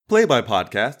Play By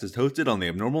Podcast is hosted on the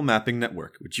Abnormal Mapping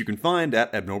Network, which you can find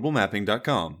at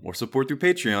abnormalmapping.com or support through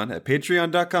Patreon at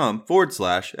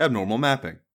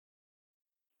patreon.com/abnormalmapping.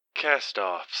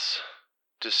 Cast-offs,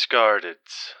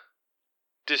 discardeds,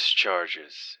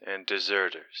 discharges, and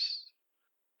deserters.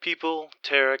 People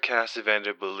Terra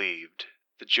Cassavander believed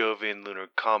the Jovian Lunar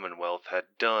Commonwealth had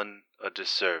done a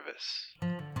disservice,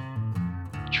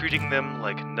 treating them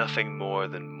like nothing more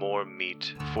than more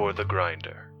meat for the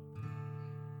grinder.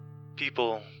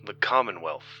 People the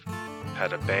Commonwealth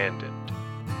had abandoned,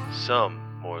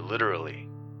 some more literally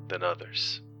than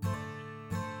others.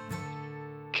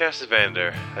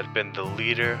 Cassavander had been the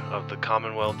leader of the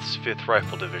Commonwealth's 5th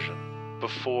Rifle Division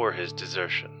before his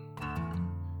desertion.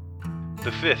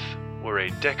 The 5th were a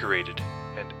decorated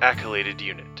and accoladed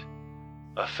unit,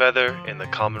 a feather in the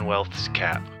Commonwealth's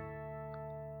cap,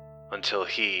 until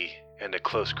he and a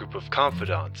close group of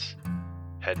confidants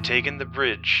had taken the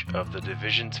bridge of the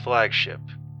division's flagship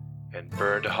and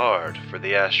burned hard for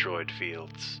the asteroid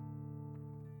fields.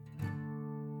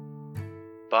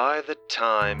 By the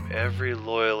time every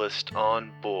loyalist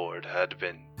on board had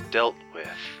been dealt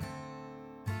with,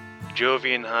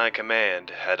 Jovian High Command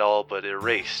had all but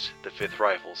erased the 5th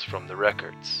Rifles from the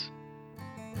records.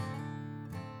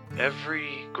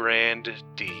 Every grand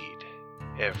deed,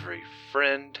 every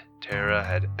friend Terra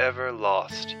had ever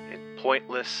lost in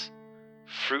pointless,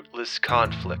 fruitless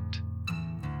conflict,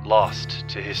 lost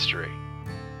to history.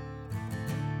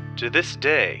 To this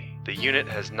day, the unit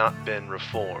has not been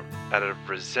reformed out of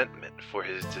resentment for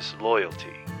his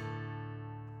disloyalty.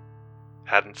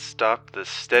 Hadn't stopped the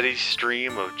steady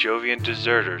stream of Jovian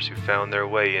deserters who found their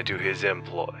way into his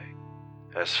employ.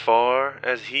 As far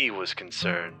as he was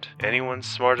concerned, anyone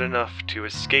smart enough to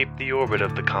escape the orbit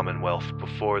of the Commonwealth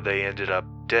before they ended up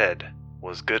dead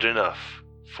was good enough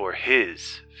for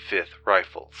his 5th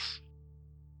Rifles.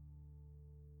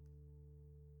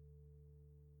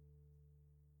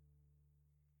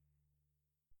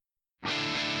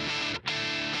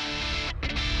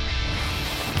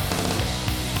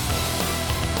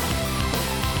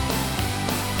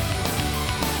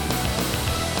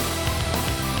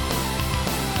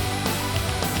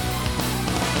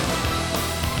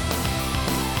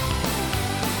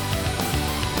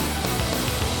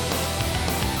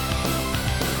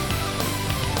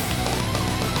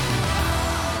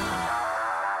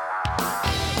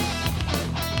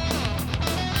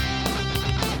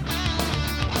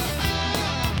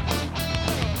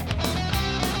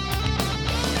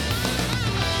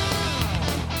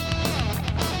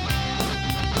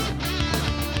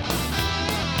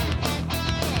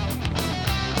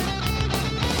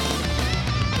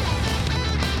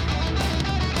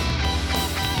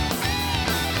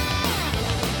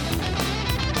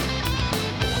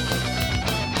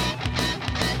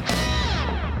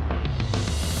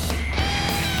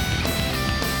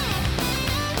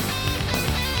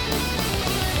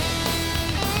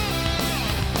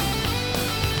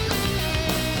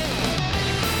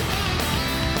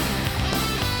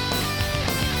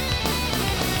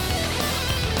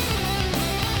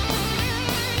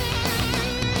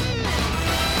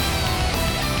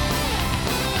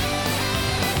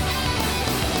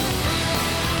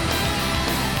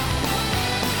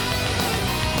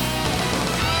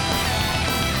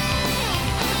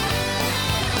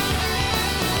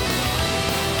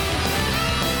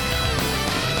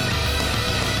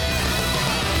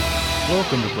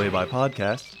 Welcome to Play By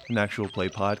Podcast, an actual play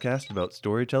podcast about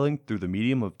storytelling through the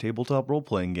medium of tabletop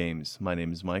role-playing games. My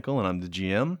name is Michael, and I'm the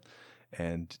GM,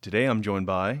 and today I'm joined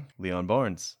by Leon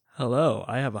Barnes. Hello,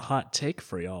 I have a hot take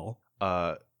for y'all.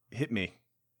 Hit me.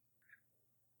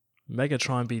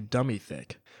 Megatron be dummy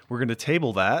thick. We're going to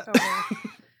table that.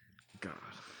 God.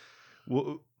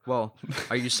 Well,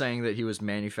 are you saying that he was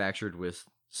manufactured with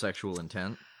sexual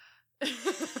intent?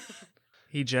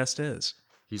 He just is.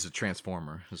 He's a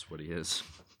transformer, is what he is.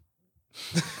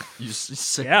 You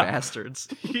sick Yeah. bastards.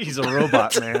 He's a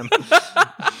robot, man.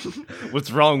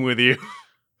 What's wrong with you?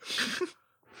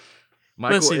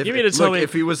 Michael, Listen, you mean to tell me-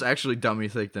 if he was actually dummy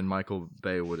thick, then Michael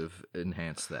Bay would have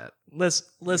enhanced that.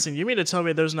 Listen, you mean to tell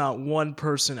me there's not one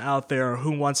person out there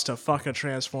who wants to fuck a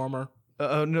transformer?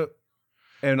 No.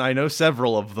 And I know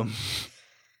several of them.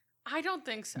 I don't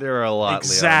think so. There are a lot,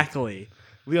 Exactly.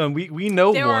 Leon, we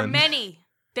know There one. are many.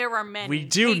 There are many. We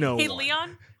do Hey, know Hey, one.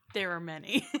 Leon, there are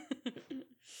many.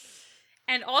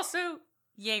 And also,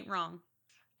 you ain't wrong.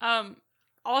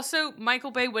 Also,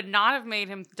 Michael Bay would not have made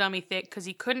him dummy thick because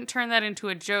he couldn't turn that into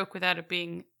a joke without it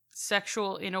being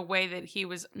sexual in a way that he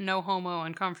was no homo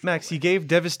uncomfortable Max, he with. gave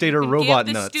Devastator You can robot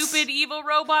give the nuts. stupid evil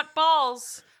robot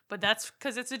balls, but that's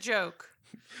because it's a joke.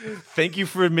 Thank you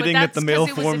for admitting that that's the male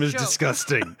 'cause it was form a is joke.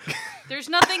 disgusting. There's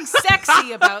nothing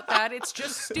sexy about that. It's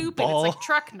just stupid. Ball. It's like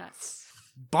truck nuts.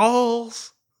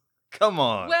 Balls. Come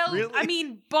on. Well, really? I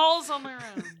mean, balls on their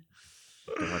own.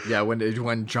 Yeah, when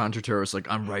John Turturro was like,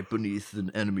 "I'm right beneath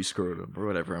an enemy scrotum" or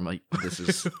whatever, I'm like, "This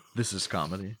is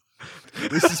comedy."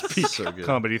 This is peak So good.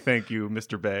 comedy. Thank you,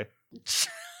 Mr. Bay.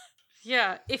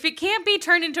 Yeah, if it can't be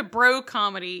turned into bro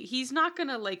comedy, he's not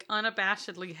gonna like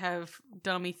unabashedly have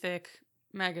dummy thick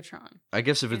Megatron. I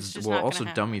guess if It's it's just well, not also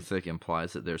gonna dummy happen. thick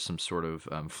implies that there's some sort of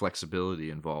flexibility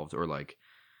involved, or like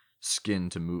skin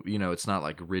to move. You know, it's not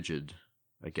like rigid.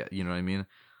 I get, you know what I mean?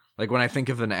 Like when I think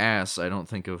of an ass, I don't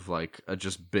think of like a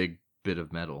just big bit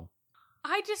of metal.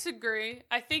 I disagree.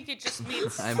 I think it just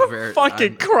means I'm very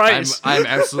Fucking Christ. I'm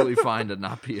absolutely fine to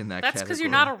not be in that. that's because you're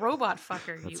category. not a robot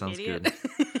fucker, That you sounds idiot.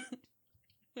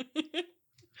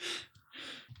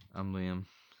 I'm Liam,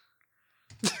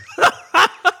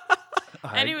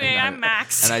 Anyway, I'm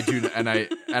Max. and I do,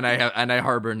 and I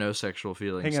harbor no sexual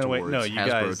feelings Hang on, wait. towards No, you Hasbro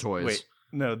guys. toys. Wait.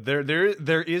 No, there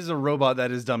is a robot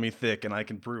that is dummy thick, and I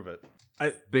can prove it.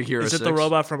 Big Hero Is it 6. the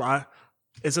robot from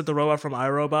Is it the robot from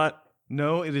iRobot?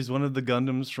 No, it is one of the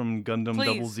Gundams from Gundam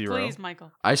please, 00. please,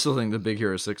 Michael. I still think the Big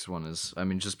Hero 6 one is. I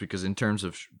mean, just because in terms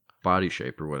of body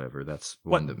shape or whatever, that's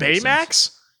one What, that makes sense.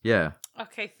 Baymax? Yeah,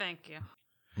 Okay, thank you.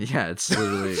 yeah. It's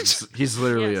literally he's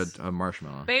literally Yes. a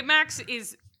marshmallow. Baymax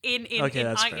is in Okay,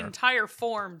 that's fair. entire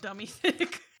form dummy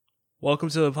thick. Welcome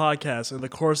to the podcast. In the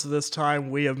course of this time,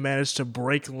 we have managed to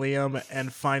break Liam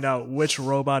and find out which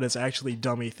robot is actually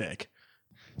dummy thick.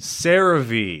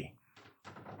 CeraVe.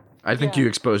 I think Yeah. you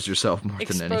exposed yourself more than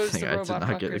Exposed anything. the I did robot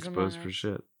not get fuckers exposed among for us.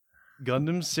 shit.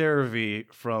 Gundam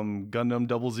CeraVe from Gundam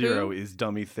 00 Who? is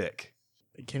dummy thick.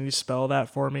 Can you spell that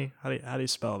for me? How do you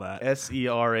spell that?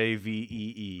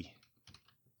 SERAVEE.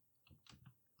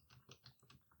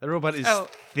 That robot is Oh.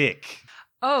 thick.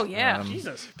 Oh yeah,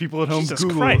 Jesus. People at home Jesus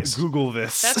Google Christ. Google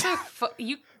this. that's a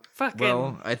you fucking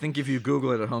Well, I think if you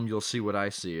Google it at home, you'll see what I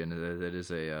see, and it is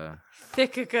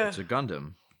thick. it's a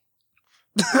Gundam.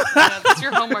 Yeah, that's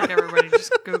your homework, everybody.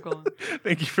 Just Google it.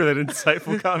 Thank you for that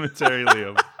insightful commentary,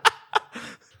 Liam.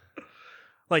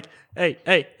 Like,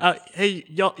 hey,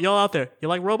 y'all out there. You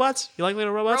like robots? You like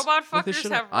little robots? Robot Like this fuckers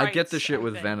shit? have I rights, get the shit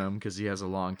with think. Venom because he has a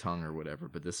long tongue or whatever,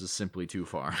 but this is simply too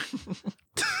far.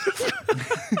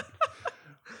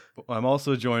 I'm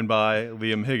also joined by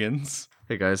Liam Higgins,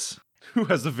 Hey guys, who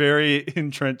has a very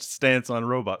entrenched stance on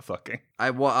robot fucking.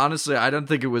 honestly, I don't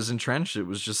think it was entrenched. It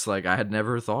was just like I had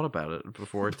never thought about it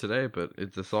before today, but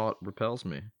the thought repels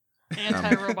me.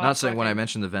 Anti-robot. Not saying when I fucking.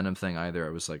 mentioned the Venom thing either. I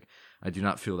was like, I do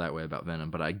not feel that way about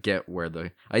Venom, but I get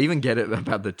I even get it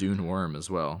about the Dune worm as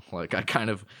well. Like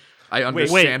I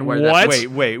understand where what? that.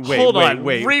 Wait, Hold on.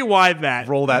 wait. Rewind that.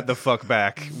 Roll that the fuck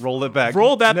back. Roll it back.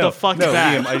 Roll that No, the fuck no,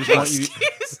 back. Liam, I just want you.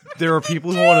 There are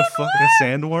people who want to fuck a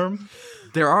sandworm.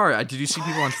 There are. Did you see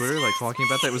people on Twitter like talking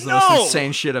about that? It was the No! most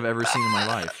insane shit I've ever seen in my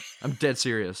life. I'm dead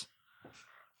serious.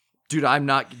 Dude, I'm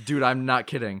not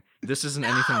kidding. This isn't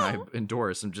anything I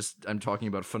endorse. I'm talking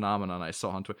about a phenomenon I saw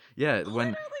on Twitter. Yeah, when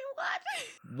Literally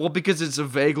what? well because it's a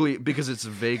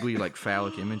vaguely like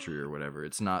phallic imagery or whatever.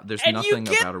 It's not there's And nothing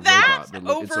you get about a that robot.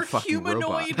 It's a over fucking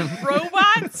humanoid robot.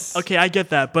 robots? Okay, I get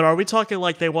that, but are we talking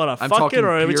like they want to I'm fuck it, talking or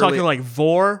are we purely- talking like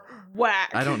vor?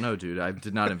 Whack. I don't know, dude. I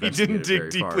did not He investigate didn't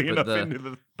it dig very far. deeply But enough into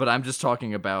the. But I'm just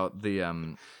talking about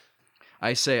the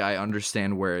I say I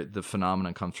understand where the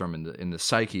phenomenon comes from in the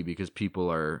psyche because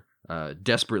people are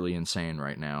desperately insane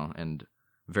right now and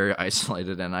very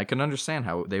isolated, and I can understand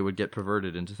how they would get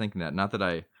perverted into thinking that. Not that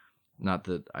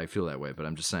I feel that way, but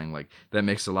I'm just saying like that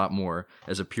makes a lot more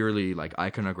as a purely like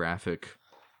iconographic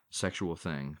sexual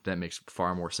thing. That makes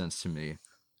far more sense to me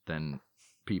than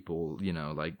people,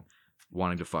 like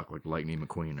wanting to fuck like Lightning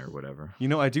McQueen or whatever. You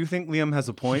know, I do think Liam has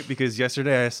a point because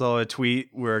yesterday I saw a tweet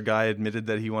where a guy admitted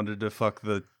that he wanted to fuck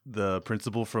the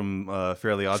principal from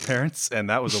Fairly Odd Parents, and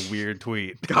that was a weird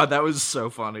tweet. God, that was so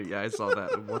funny. Yeah, I saw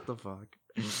that. What the fuck?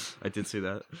 I did see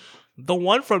that. The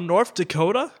one from North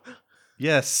Dakota?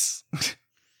 Yes.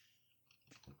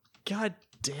 God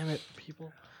damn it,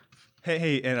 people.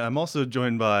 Hey, and I'm also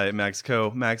joined by Max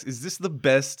Coe. Max, is this the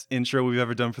best intro we've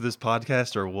ever done for this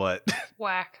podcast, or what?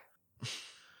 Whack.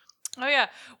 Oh yeah.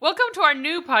 Welcome to our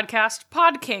new podcast,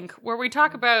 Podkink, where we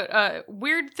talk about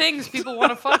weird things people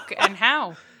want to fuck and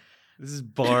how. This is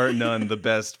bar none the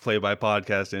best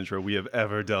play-by-podcast intro we have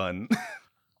ever done.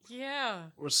 Yeah.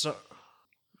 We're so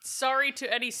Sorry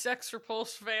to any sex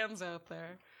repulsed fans out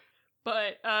there.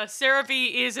 But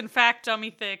CeraVe is in fact dummy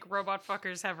thick. Robot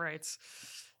fuckers have rights.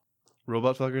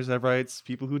 robot fuckers have rights.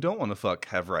 People who don't want to fuck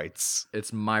have rights.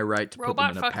 It's my right to put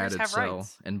Robot them in a fuckers padded have cell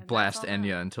rights, and and blast that's all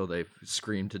Enya until they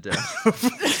scream to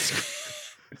death.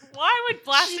 Why would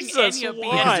blasting Jesus, Enya be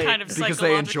why? any kind of Because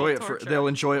they enjoy it torture? they'll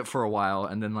enjoy it for a while,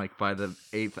 and then like by the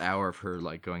 8th hour of her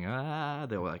like going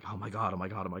they're like, oh my god, oh my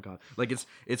god, oh my god. Like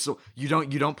it's you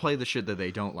don't play the shit that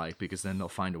they don't like, because then they'll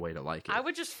find a way to like it. I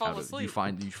would just fall Out of- asleep.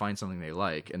 You find something they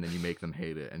like, and then you make them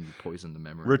hate it, and you poison the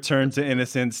memory. Return to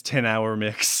Innocence 10-hour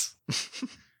mix.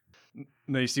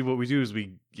 Now you see what we do is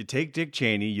you take Dick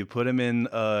Cheney, you put him in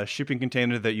a shipping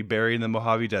container that you bury in the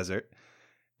Mojave Desert,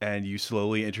 and you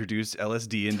slowly introduce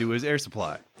LSD into his air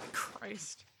supply.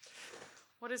 Christ.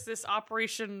 What is this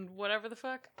operation whatever the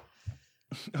fuck?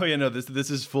 Oh yeah, no,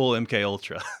 this is full MK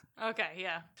Ultra. Okay,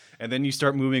 yeah. And then you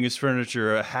start moving his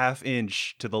furniture a half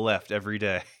inch to the left every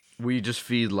day. We just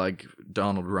feed like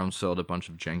Donald Rumsfeld a bunch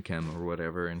of Gen Chem or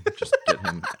whatever, and just get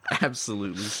him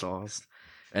absolutely sauced.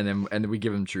 And then we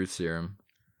give him truth serum,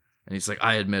 and he's like,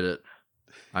 "I admit it,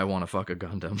 I want to fuck a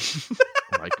Gundam."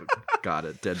 Like, got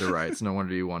it, dead to rights. No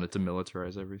wonder you wanted to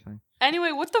militarize everything.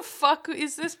 Anyway, what the fuck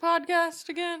is this podcast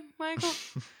again, Michael?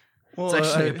 Well, It's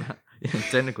actually about,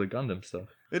 technically Gundam stuff.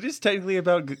 it is technically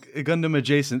about Gundam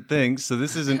adjacent things, so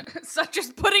this isn't. Such as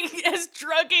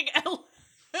drugging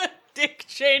Dick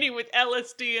Cheney with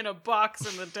LSD in a box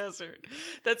in the desert.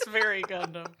 That's very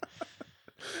Gundam.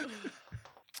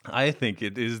 I think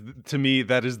it is, to me,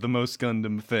 that is the most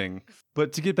Gundam thing.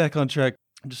 But to get back on track,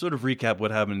 just sort of recap what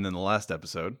happened in the last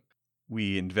episode.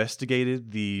 We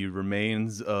investigated the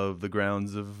remains of the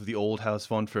grounds of the old House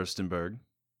von Furstenberg,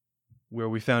 where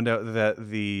we found out that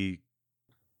the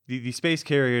space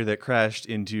carrier that crashed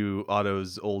into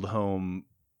Otto's old home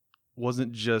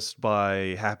wasn't just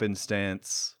by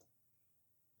happenstance.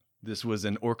 This was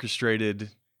an orchestrated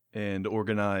and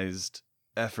organized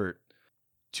effort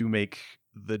to make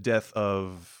the death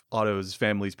of Otto's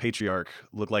family's patriarch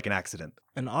look like an accident.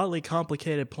 An oddly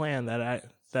complicated plan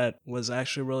that was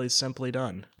actually really simply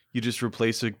done. You just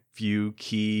replace a few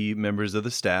key members of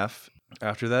the staff.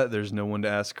 After that, there's no one to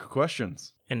ask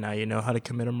questions. And now you know how to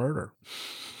commit a murder.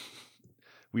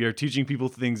 We are teaching people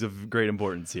things of great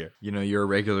importance here. You know, you're a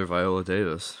regular Viola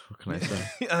Davis. What can I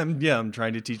say? I'm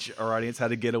trying to teach our audience how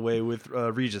to get away with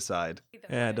regicide.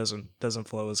 Yeah, it doesn't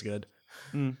flow as good.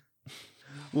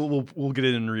 We'll get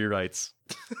it in rewrites.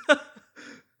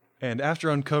 And after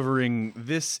uncovering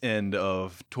this end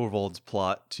of Torvald's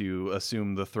plot to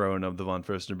assume the throne of the von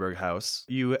Furstenberg house,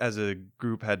 you as a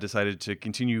group had decided to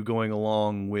continue going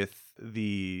along with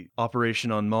the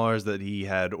operation on Mars that he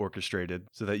had orchestrated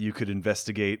so that you could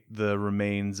investigate the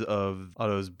remains of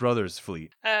Otto's brother's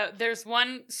fleet. There's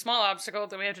one small obstacle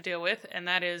that we have to deal with, and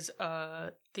that is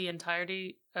the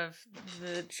entirety of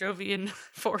the Jovian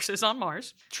forces on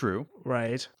Mars, True.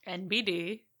 Right.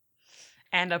 NBD,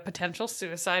 and a potential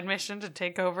suicide mission to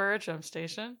take over a jump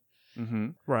station. Mm-hmm.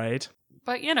 Right.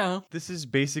 But, you know. This is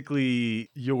basically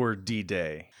your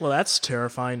D-Day. Well, that's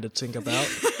terrifying to think about.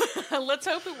 Let's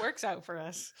hope it works out for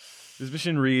us. This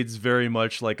mission reads very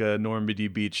much like a Normandy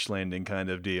beach landing kind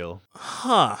of deal.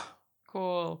 Huh.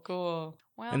 Cool.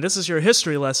 Well, And this is your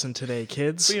history lesson today,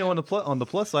 kids. But, you know, on the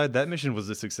plus side, that mission was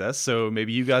a success, so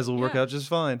maybe you guys will work Yeah. out just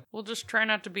fine. we'll just try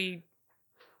not to be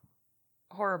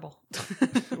horrible.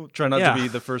 We'll try not Yeah. to be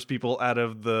the first people out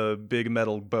of the big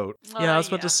metal boat. Yeah, I was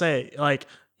about to say, like,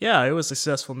 yeah, it was a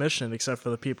successful mission, except for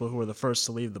the people who were the first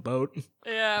to leave the boat.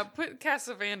 Yeah, put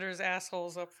Cassavander's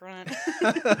assholes up front.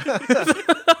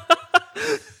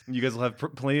 You guys will have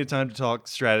plenty of time to talk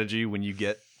strategy when you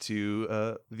get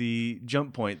to the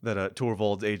jump point that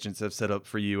Torvald's agents have set up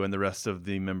for you and the rest of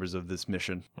the members of this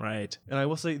mission. Right. And I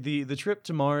will say the trip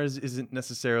to Mars isn't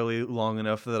necessarily long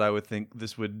enough that I would think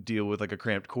this would deal with like a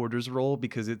cramped quarters role,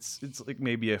 because it's like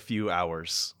maybe a few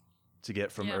hours to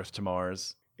get from Yeah. Earth to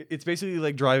Mars. It's basically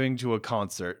like driving to a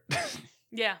concert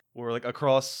Yeah, or like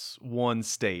across one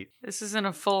state. this isn't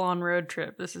a full-on road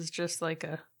trip. This is just like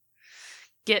a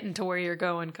getting to where you're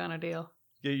going kind of deal.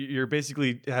 Yeah, you're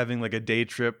basically having like a day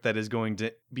trip that is going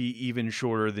to be even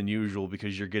shorter than usual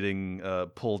because you're getting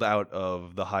pulled out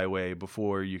of the highway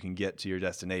before you can get to your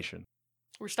destination.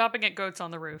 We're stopping at Goats on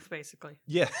the Roof, basically.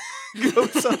 Yeah,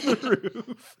 goats on the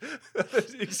roof.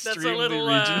 That's extremely little,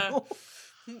 regional.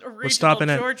 We're stopping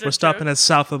at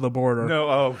south of the border. No,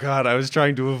 oh god, I was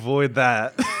trying to avoid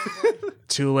that.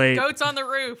 Too late. Goats on the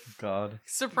Roof. God.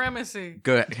 Supremacy.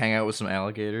 Go hang out with some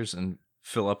alligators and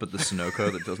fill up at the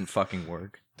Sunoco that doesn't fucking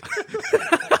work.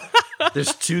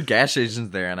 There's 2 gas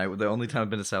stations there, and the only time I've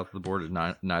been to south of the border,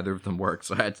 neither of them work,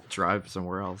 so I had to drive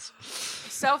somewhere else.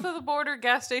 South of the border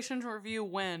gas stations review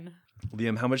when?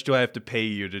 Liam, how much do I have to pay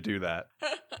you to do that?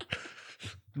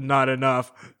 Not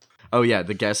enough. Oh yeah,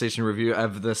 the gas station review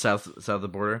of the south of the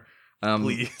border.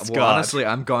 Please, well, God. honestly,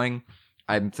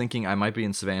 I'm thinking I might be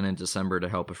in Savannah in December to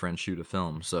help a friend shoot a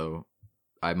film, so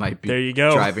I might be There you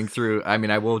go. driving through. I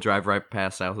mean, I will drive right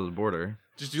past south of the border.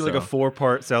 Just do like a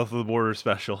 4-part south of the border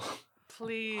special.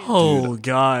 Please. Oh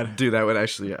God. Dude, that would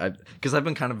actually, because I've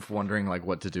been kind of wondering like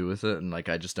what to do with it, and like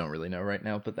I just don't really know right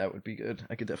now. But that would be good.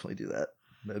 I could definitely do that.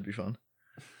 That'd be fun.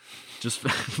 Just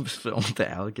film the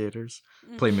alligators,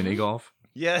 play mini golf.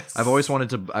 Yes. I've always wanted.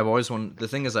 The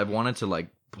thing is, I've wanted to like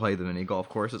play the mini golf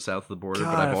course at south of the border,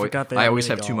 God, but I forgot they I had always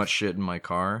mini have too golf. much shit in my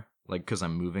car, like because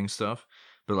I'm moving stuff.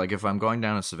 But like if I'm going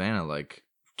down to Savannah, like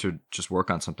to just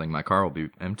work on something, my car will be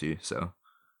empty, so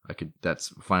I could. That's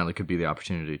finally could be the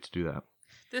opportunity to do that.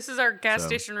 This is our gas So-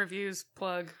 station reviews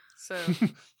plug. So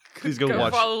Please go go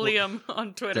watch. follow Liam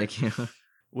on Twitter. Thank you.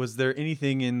 Was there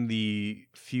anything in the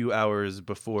few hours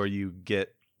before you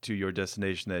get to your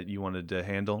destination that you wanted to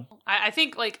handle? I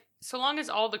think like so long as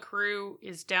all the crew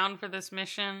is down for this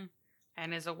mission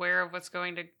and is aware of what's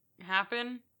going to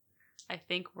happen, I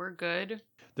think we're good.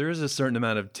 There is a certain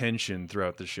amount of tension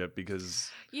throughout the ship because,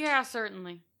 Yeah,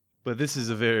 certainly. but this is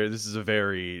a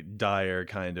very dire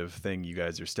kind of thing you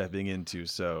guys are stepping into,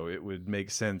 so it would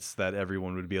make sense that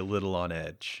everyone would be a little on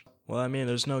edge. Well, I mean,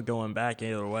 there's no going back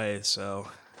either way, so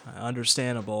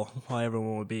understandable why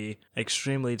everyone would be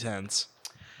extremely tense.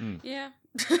 Yeah.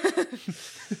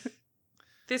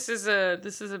 This is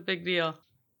a big deal.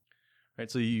 Right,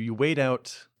 so you wait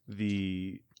out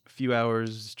the few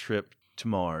hours trip to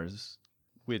Mars,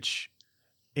 which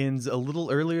ends a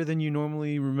little earlier than you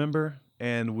normally remember,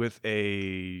 and with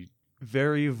a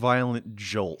very violent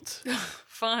jolt.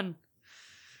 Fun.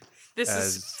 This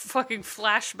is fucking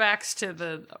flashbacks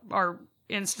to our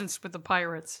instance with the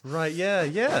pirates. Right, yeah,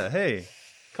 hey,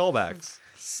 callbacks.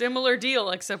 Similar deal,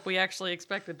 except we actually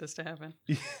expected this to happen.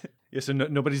 Yeah, so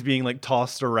nobody's being like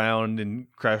tossed around and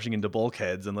crashing into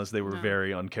bulkheads unless they were No.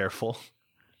 very uncareful.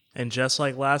 And just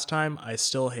like last time, I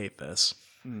still hate this.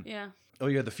 Yeah. Oh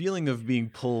yeah, the feeling of being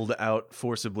pulled out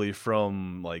forcibly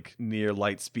from like near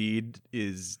light speed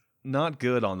is not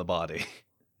good on the body.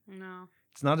 No.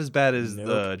 It's not as bad as Nope.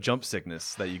 the jump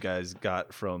sickness that you guys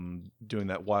got from doing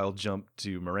that wild jump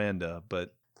to Miranda,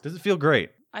 but does it feel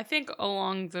great? I think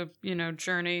along the,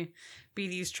 journey,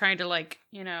 BD's trying to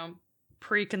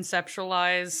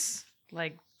pre-conceptualize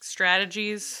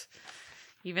strategies,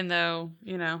 even though,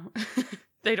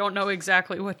 they don't know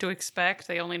exactly what to expect.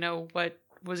 They only know what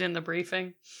was in the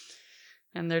briefing.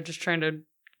 And they're just trying to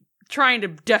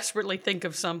desperately think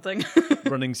of something.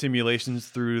 Running simulations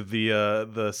through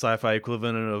the sci-fi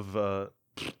equivalent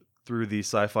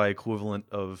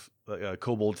of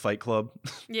Kobold Fight Club.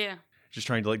 Yeah. Just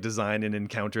trying to design an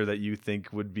encounter that you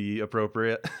think would be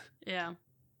appropriate. Yeah.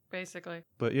 Basically.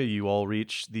 But yeah, you all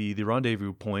reach the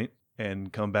rendezvous point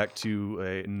and come back to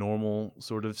a normal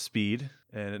sort of speed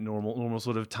and a normal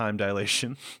sort of time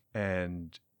dilation.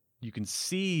 And you can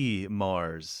see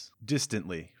Mars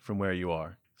distantly from where you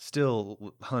are.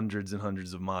 Still hundreds and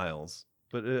hundreds of miles,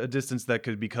 but a distance that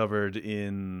could be covered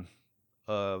in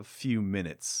a few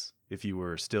minutes if you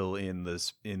were still in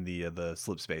the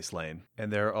slip space lane.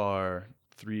 And there are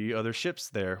 3 other ships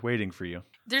there waiting for you.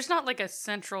 There's not a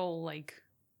central,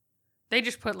 they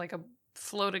just put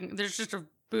there's just a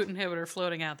boot inhibitor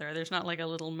floating out there. There's not a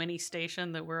little mini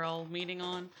station that we're all meeting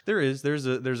on. There's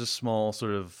a small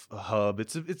sort of hub.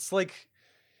 It's like,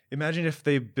 imagine if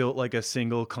they built a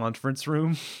single conference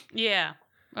room Yeah.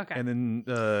 Okay. and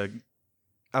then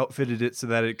outfitted it so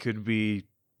that it could be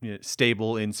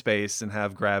stable in space and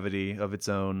have gravity of its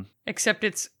own. Except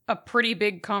it's a pretty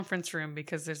big conference room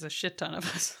because there's a shit ton of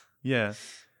us. Yeah.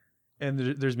 And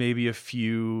there's maybe a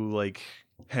few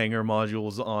hangar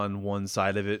modules on one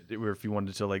side of it where if you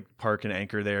wanted to park and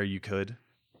anchor there, you could.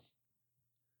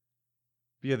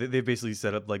 But yeah, they basically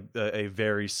set up a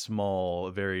very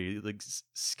small, very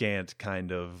scant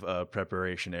kind of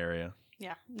preparation area.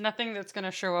 Yeah. Nothing that's going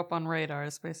to show up on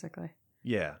radars, basically.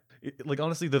 Yeah.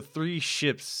 Honestly, the 3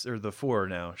 ships, or the 4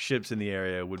 now, ships in the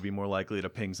area would be more likely to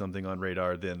ping something on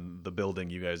radar than the building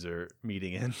you guys are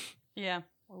meeting in. Yeah.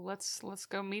 Well, let's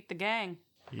go meet the gang.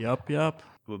 Yup.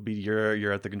 Well, B,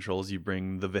 you're at the controls. You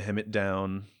bring the Vehement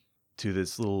down to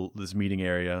this meeting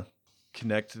area,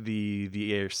 connect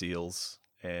the air seals,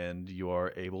 and you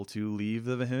are able to leave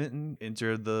the Vehement and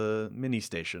enter the mini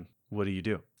station. What do you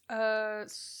do?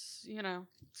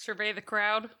 Survey the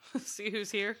crowd, see who's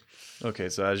here. Okay,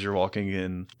 so as you're walking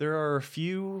in, there are a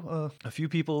few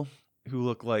people who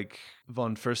look like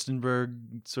von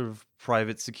Furstenberg sort of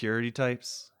private security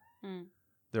types.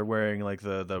 They're wearing like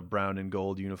the brown and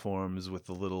gold uniforms with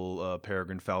the little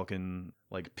peregrine falcon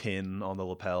like pin on the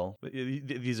lapel.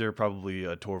 These are probably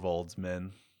Torvald's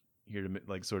men here to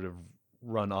like sort of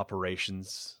run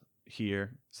operations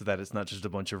here, so that it's not just a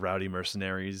bunch of rowdy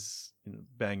mercenaries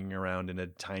banging around in a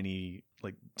tiny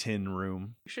like tin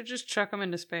room. You should just chuck them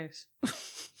into space.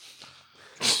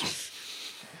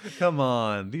 Come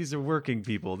on, these are working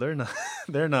people. They're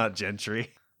not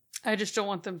gentry. I just don't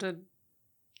want them to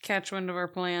catch wind of our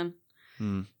plan.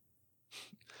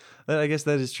 I guess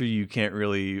that is true. You can't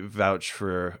really vouch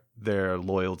for their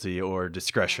loyalty or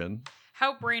discretion.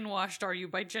 How brainwashed are you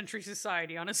by gentry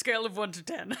society on a scale of 1 to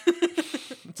 10?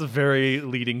 It's a very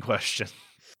leading question.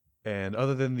 And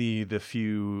other than the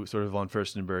few sort of von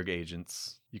Furstenberg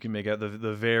agents, you can make out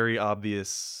the very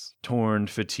obvious torn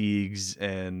fatigues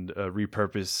and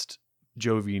repurposed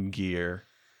Jovian gear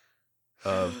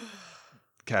of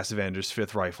Cassavander's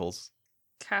 5th Rifles.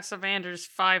 Cassavander's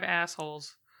 5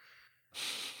 assholes.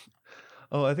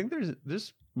 Oh, I think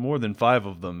there's more than 5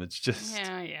 of them. It's just...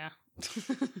 Yeah.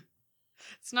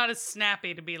 It's not as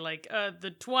snappy to be like,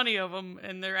 the 20 of them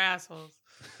and they're assholes.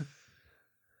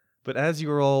 But as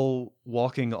you're all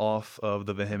walking off of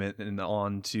the Vehement and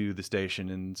onto the station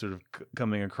and sort of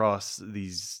coming across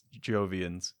these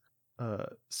Jovians,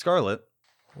 Scarlet...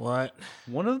 What?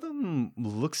 One of them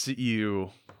looks at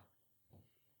you,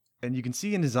 and you can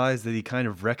see in his eyes that he kind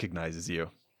of recognizes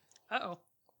you. Uh-oh.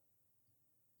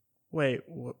 Wait,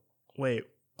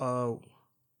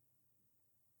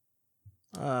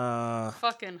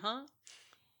 Fucking, huh?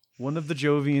 One of the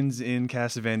Jovians in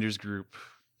Cassavander's group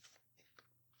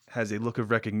has a look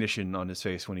of recognition on his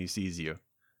face when he sees you.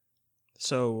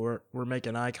 So we're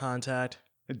making eye contact?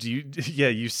 Yeah,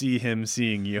 you see him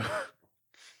seeing you.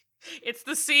 It's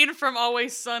the scene from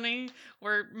Always Sunny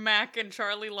where Mac and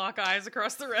Charlie lock eyes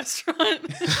across the restaurant.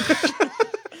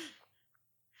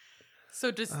 So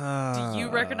do you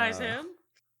recognize him?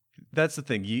 That's the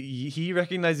thing. He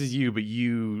recognizes you, but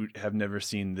you have never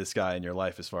seen this guy in your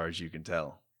life as far as you can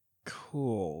tell.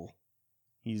 Cool.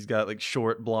 He's got like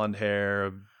short blonde hair,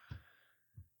 a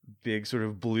big sort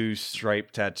of blue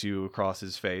stripe tattoo across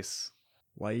his face.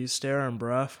 Why you staring,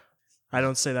 bruh? I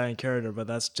don't say that in character, but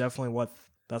that's definitely what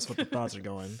the thoughts are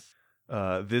going.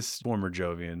 This former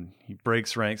Jovian, he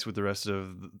breaks ranks with the rest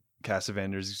of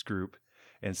Cassavander's group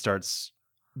and starts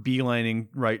beelining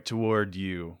right toward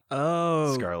you,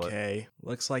 Scarlet. Okay.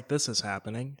 Looks like this is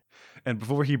happening. And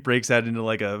before he breaks out into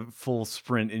like a full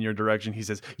sprint in your direction, he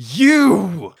says,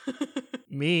 "You!"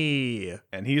 Me.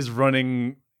 And he's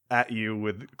running at you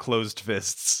with closed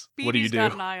fists. What do you BB's do?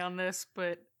 got an eye on this,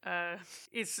 but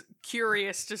is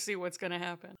curious to see what's going to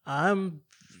happen. I'm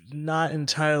not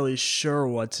entirely sure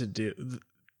what to do.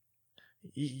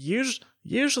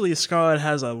 Usually Scarlet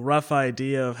has a rough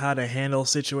idea of how to handle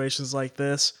situations like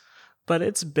this, but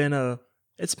it's been a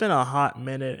hot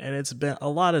minute and a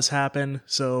lot has happened,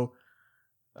 so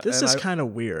this is kind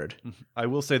of weird. I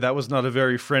will say that was not a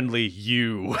very friendly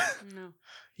you. No.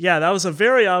 Yeah, that was a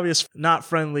very obvious not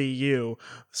friendly you.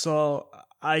 So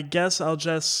I guess I'll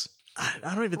just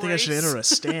I don't even think I should enter a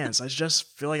stance. I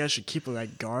just feel like I should keep my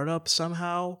guard up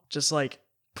somehow. Just like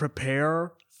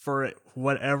prepare for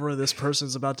whatever this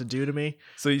person's about to do to me.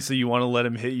 So you want to let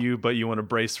him hit you, but you want to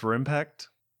brace for impact?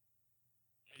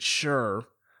 Sure.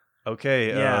 Okay,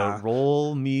 Yeah.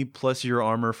 Roll me plus your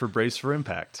armor for brace for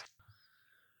impact.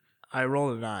 I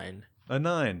rolled a 9. A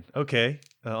 9. Okay.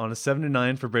 On a 7 to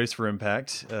 9 for brace for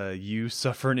impact, you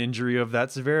suffer an injury of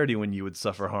that severity when you would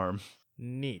suffer harm.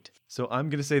 Neat. So I'm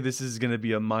going to say this is going to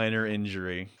be a minor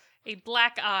injury. A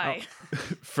black eye.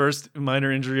 First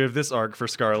minor injury of this arc for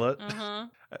Scarlet. Uh-huh.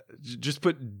 Just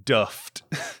put duffed.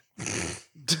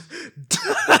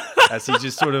 As he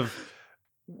just sort of,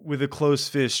 with a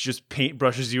closed fist, just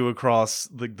paintbrushes you across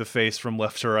the face from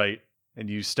left to right, and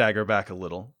you stagger back a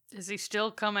little. Is he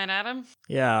still coming at him?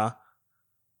 Yeah.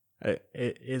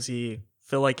 Is he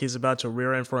feel like he's about to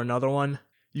rear in for another one?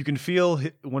 You can feel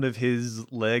one of his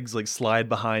legs like slide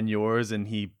behind yours, and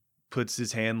he puts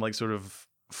his hand like sort of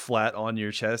flat on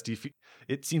your chest.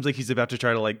 It seems like he's about to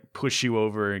try to like push you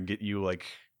over and get you like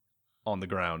on the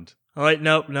ground. Oh wait,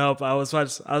 nope. I was about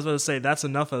to say that's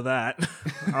enough of that.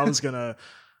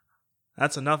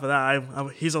 That's enough of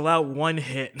that. He's allowed one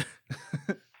hit.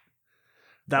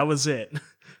 That was it. All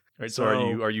right. So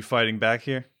are you fighting back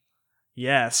here?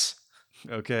 Yes.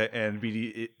 Okay, and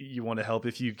BD, you want to help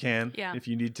if you can, Yeah. if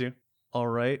you need to. All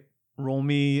right, roll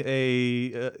me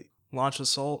a Launch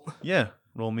assault. yeah,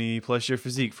 roll me plus your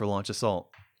physique for launch assault.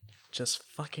 Just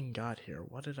fucking got here.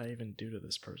 What did I even do to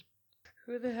this person?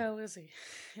 Who the hell is he?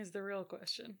 Is the real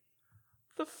question.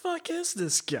 The fuck is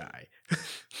this guy?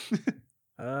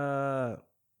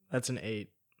 That's an 8.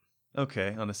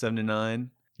 Okay, on a 7 to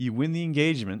 9, you win the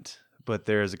engagement, but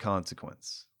there is a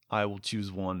consequence. I will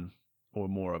choose one or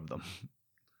more of them.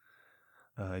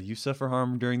 You suffer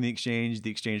harm during the exchange.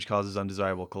 The exchange causes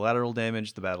undesirable collateral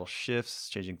damage. The battle shifts,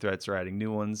 changing threats or adding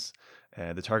new ones.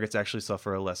 The targets actually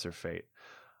suffer a lesser fate.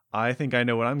 I think I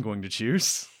know what I'm going to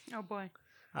choose. Oh boy.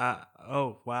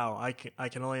 Oh, wow. I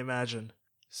can only imagine.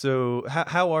 So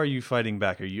how are you fighting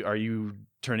back? Are you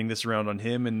turning this around on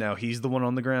him and now he's the one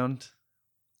on the ground?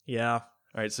 Yeah.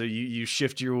 All right, so you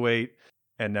shift your weight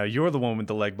and now you're the one with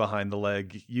the leg behind the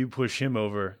leg. You push him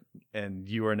over and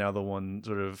you are now the one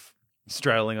sort of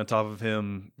straddling on top of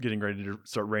him, getting ready to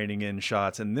start raining in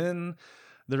shots. And then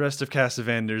the rest of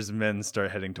Cassavander's men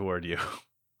start heading toward you.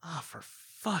 Ah, for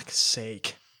fuck's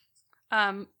sake.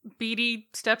 Beatty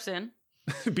steps in.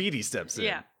 Beatty steps in.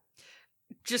 Yeah.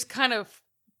 Just kind of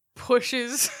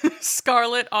pushes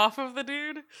Scarlet off of the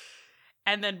dude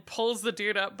and then pulls the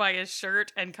dude up by his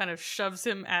shirt and kind of shoves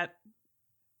him at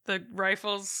the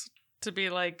rifles to be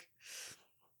like,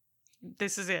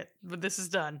 this is it. This is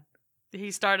done.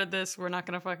 He started this. We're not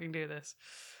going to fucking do this.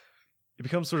 It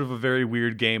becomes sort of a very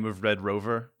weird game of Red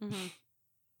Rover. Mm-hmm.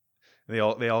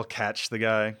 They all catch the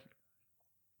guy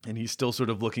and he's still sort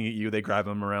of looking at you. They grab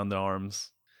him around the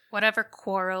arms. Whatever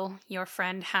quarrel your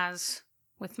friend has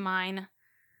with mine,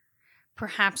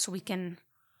 perhaps we can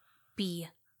be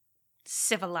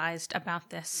civilized about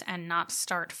this and not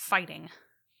start fighting.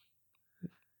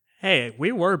 Hey,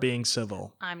 we were being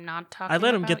civil. I'm not talking I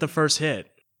let him about get the you. first hit.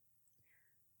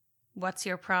 What's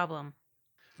your problem?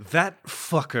 That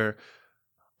fucker,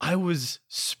 I was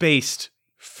spaced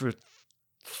for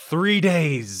 3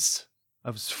 days. I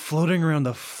was floating around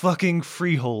the fucking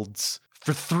freeholds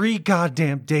for 3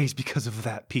 goddamn days because of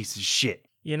that piece of shit.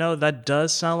 You know, that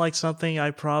does sound like something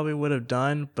I probably would have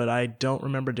done, but I don't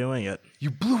remember doing it. You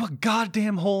blew a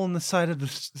goddamn hole in the side of the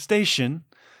station.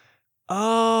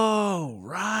 Oh,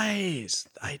 right.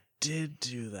 I did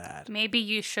do that. Maybe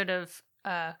you should have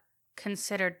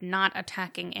considered not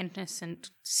attacking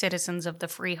innocent citizens of the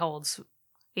freeholds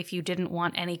if you didn't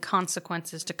want any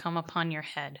consequences to come upon your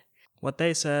head. What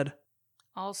they said.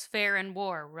 All's fair in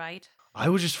war, right? I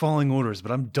was just following orders,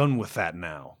 but I'm done with that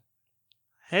now.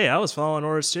 Hey, I was following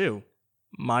orders too.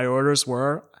 My orders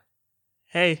were,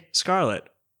 hey, Scarlet,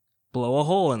 blow a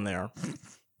hole in there.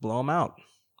 Blow them out.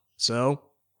 So,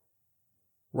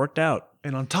 worked out.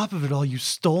 And on top of it all, you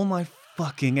stole my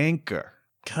fucking anchor.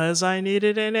 'Cause I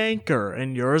needed an anchor,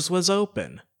 and yours was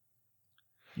open.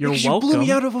 You're Because welcome. You blew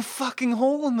me out of a fucking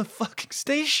hole in the fucking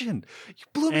station. You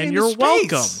blew me And into you're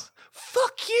space. welcome.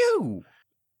 Fuck you.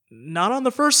 Not on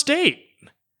the first date.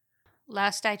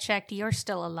 Last I checked, you're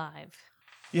still alive.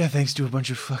 Yeah, thanks to a bunch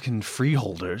of fucking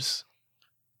freeholders.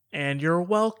 And you're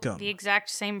welcome. The exact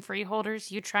same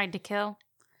freeholders you tried to kill.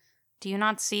 Do you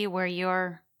not see where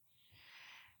you're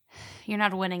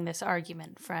not winning this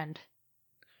argument, friend?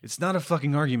 It's not a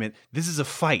fucking argument. This is a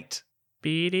fight.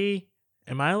 Beatty,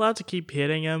 am I allowed to keep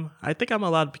hitting him? I think I'm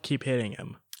allowed to keep hitting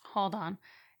him. Hold on.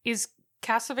 Is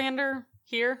Cassavander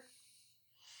here?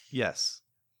 Yes.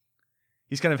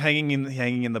 He's kind of hanging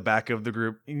in the back of the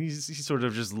group. And he's sort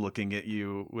of just looking at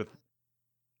you with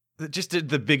just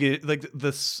the biggest, like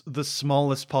the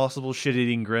smallest possible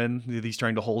shit-eating grin that he's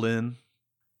trying to hold in.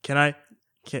 I'm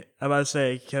about to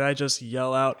say, can I just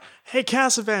yell out, hey,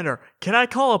 Cassavander, can I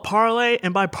call a parlay?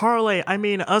 And by parlay, I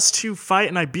mean us two fight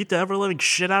and I beat the ever-living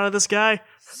shit out of this guy?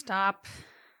 Stop.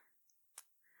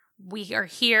 We are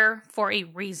here for a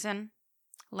reason.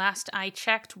 Last I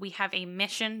checked, we have a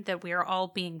mission that we are all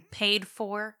being paid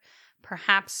for.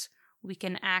 Perhaps we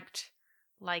can act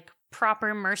like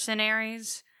proper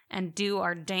mercenaries and do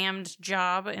our damned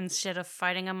job instead of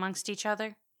fighting amongst each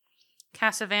other.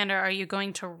 Cassavander, are you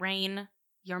going to rein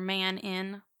your man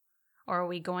in, or are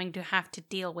we going to have to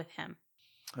deal with him?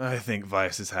 I think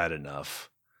Vice has had enough.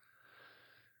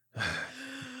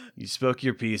 You spoke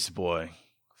your piece, boy.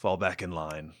 Fall back in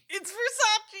line. It's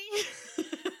Versace!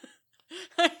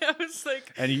 I was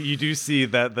like... And you do see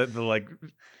that the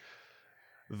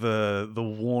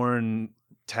worn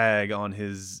tag on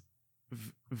his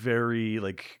very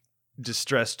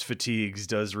distressed fatigues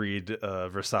does read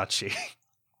Versace.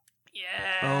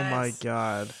 Yes. Oh my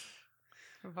god.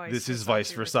 This is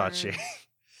Vice Versace.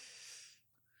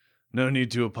 No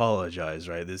need to apologize,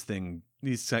 right?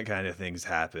 These kind of things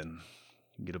happen.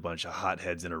 You get a bunch of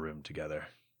hotheads in a room together.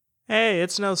 Hey,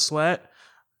 it's no sweat.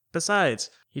 Besides,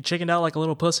 he chickened out like a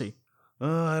little pussy.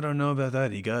 Oh, I don't know about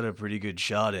that. He got a pretty good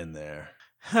shot in there.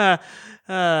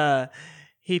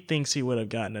 He thinks he would have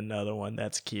gotten another one.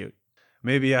 That's cute.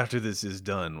 Maybe after this is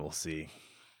done, we'll see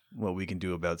what we can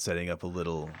do about setting up a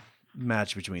little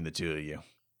match between the two of you.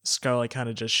 Scarlet kind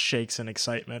of just shakes in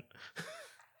excitement.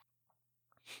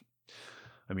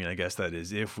 I mean, I guess that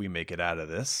is if we make it out of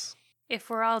this. If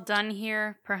we're all done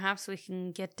here, perhaps we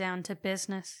can get down to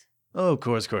business. Oh, of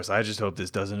course. I just hope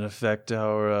this doesn't affect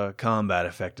our combat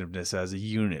effectiveness as a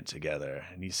unit together.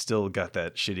 And he's still got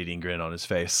that shit-eating grin on his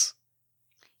face.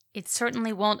 It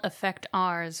certainly won't affect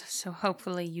ours, so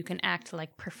hopefully you can act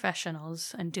like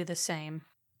professionals and do the same.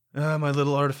 My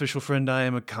little artificial friend, I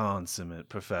am a consummate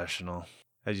professional.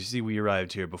 As you see, we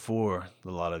arrived here before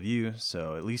a lot of you,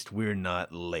 so at least we're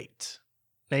not late.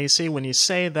 Now, you see, when you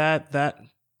say that, that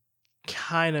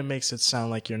kind of makes it sound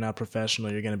like you're not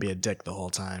professional. You're going to be a dick the whole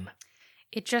time.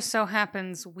 It just so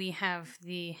happens we have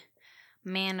the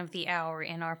man of the hour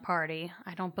in our party.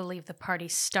 I don't believe the party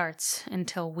starts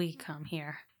until we come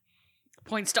here.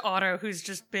 Points to Otto, who's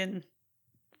just been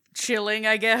chilling,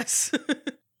 I guess.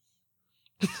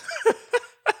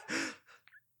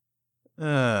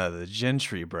 The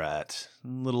gentry brat. A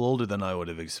little older than I would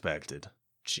have expected.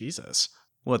 Jesus.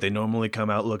 What, they normally come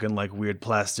out looking like weird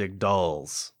plastic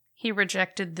dolls? He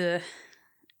rejected the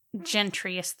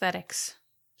gentry aesthetics,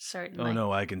 certainly. Oh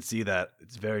no, I can see that.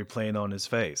 It's very plain on his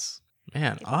face.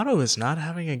 Man, Otto is not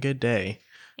having a good day.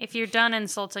 If you're done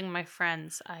insulting my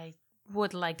friends, I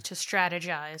would like to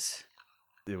strategize.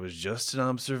 It was just an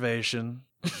observation.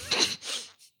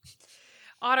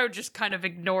 Otto just kind of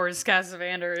ignores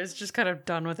Casavander, is just kind of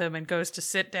done with him, and goes to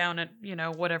sit down at,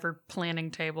 whatever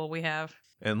planning table we have.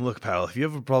 And look, pal, if you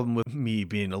have a problem with me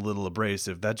being a little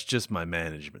abrasive, that's just my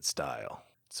management style.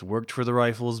 It's worked for the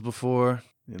Rifles before.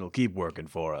 It'll keep working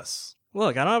for us.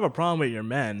 Look, I don't have a problem with your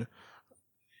men.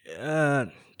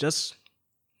 Just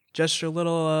your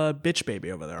little bitch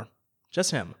baby over there.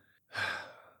 Just him.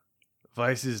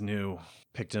 Vice is new.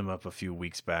 Picked him up a few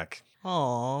weeks back.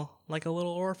 Aw, like a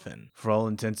little orphan. For all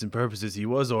intents and purposes, he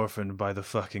was orphaned by the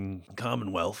fucking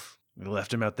Commonwealth. We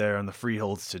left him out there on the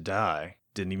freeholds to die.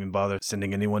 Didn't even bother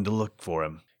sending anyone to look for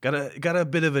him. Got a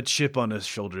bit of a chip on his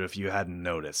shoulder if you hadn't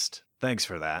noticed. Thanks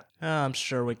for that. I'm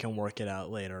sure we can work it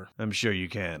out later. I'm sure you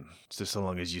can, just so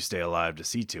long as you stay alive to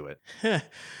see to it.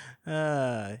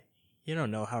 You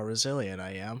don't know how resilient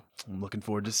I am. I'm looking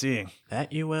forward to seeing.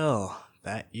 That you will.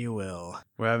 That you will.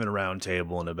 We're having a round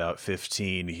table in about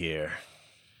 15 here.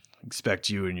 Expect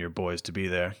you and your boys to be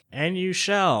there. And you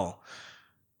shall.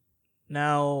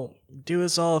 Now, do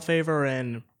us all a favor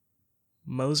and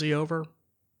mosey over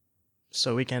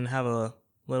so we can have a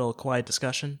little quiet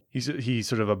discussion. He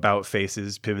sort of about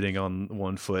faces, pivoting on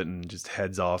one foot, and just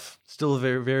heads off. Still a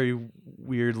very, very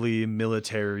weirdly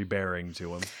military bearing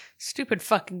to him. Stupid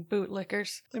fucking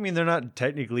bootlickers. I mean, they're not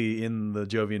technically in the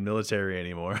Jovian military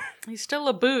anymore. He's still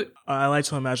a boot. I like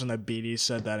to imagine that BD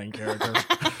said that in character.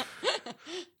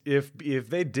 If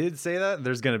they did say that,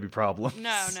 there's going to be problems.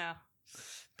 No.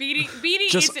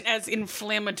 BD isn't as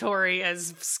inflammatory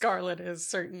as Scarlet is,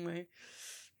 certainly.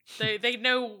 They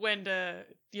know when to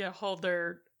hold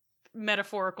their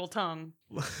metaphorical tongue.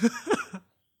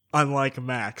 Unlike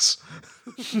Max.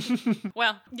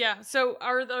 Well, yeah. So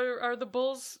are the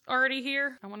bulls already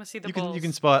here? I want to see the bulls. You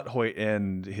can spot Hoyt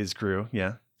and his crew.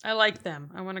 Yeah. I like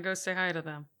them. I want to go say hi to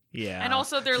them. Yeah. And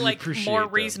also, they're We like appreciate more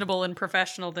them. reasonable and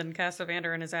professional than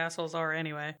Casavander and his assholes are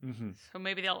anyway. Mm-hmm. So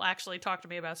maybe they'll actually talk to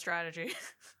me about strategy.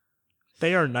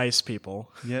 They are nice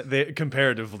people. Yeah, they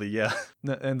comparatively, yeah.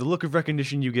 And the look of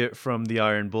recognition you get from the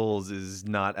Iron Bulls is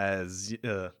not as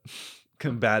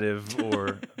combative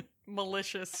or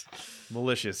Malicious.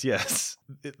 malicious, yes.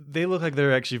 They look like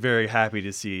they're actually very happy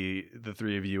to see the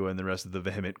three of you and the rest of the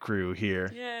Vehement crew here.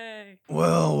 Yay.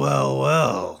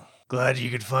 Well. Glad you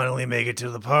could finally make it to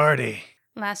the party.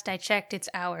 Last I checked, it's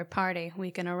our party.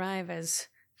 We can arrive as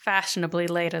fashionably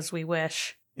late as we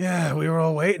wish. Yeah, we were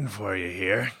all waiting for you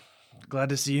here. Glad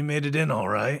to see you made it in all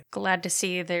right. Glad to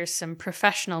see there's some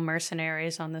professional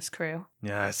mercenaries on this crew.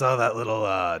 Yeah, I saw that little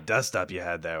dust-up you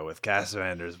had there with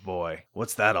Cassavander's boy.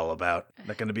 What's that all about?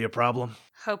 That gonna be a problem?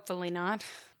 Hopefully not.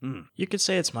 You could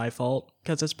say it's my fault,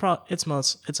 because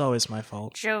it's always my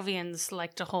fault. Jovians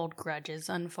like to hold grudges,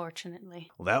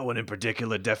 unfortunately. Well, that one in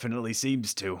particular definitely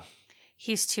seems to.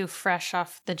 He's too fresh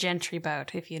off the gentry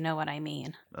boat, if you know what I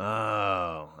mean.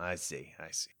 Oh, I see.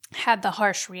 Had the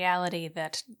harsh reality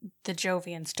that the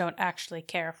Jovians don't actually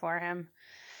care for him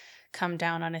come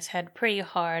down on his head pretty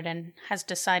hard, and has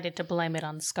decided to blame it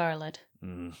on Scarlet.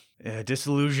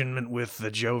 Disillusionment with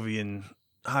the Jovian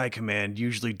High Command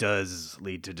usually does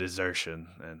lead to desertion,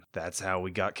 and that's how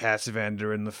we got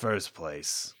Cassavander in the first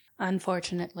place.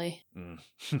 Unfortunately.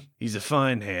 He's a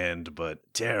fine hand,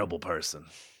 but terrible person.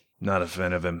 Not a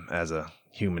fan of him as a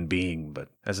human being, but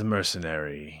as a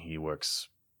mercenary, he works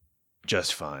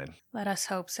just fine. Let us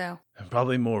hope so.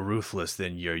 Probably more ruthless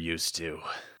than you're used to.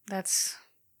 That's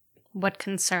what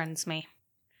concerns me.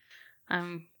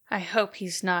 I hope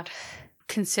he's not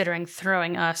considering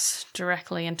throwing us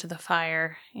directly into the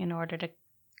fire in order to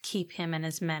keep him and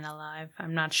his men alive.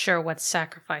 I'm not sure what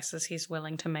sacrifices he's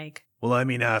willing to make. Well, I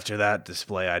mean, after that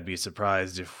display, I'd be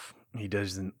surprised if he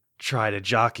doesn't try to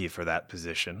jockey for that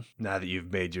position, now that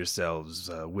you've made yourselves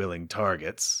willing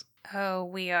targets. Oh,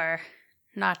 we are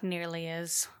not nearly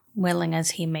as willing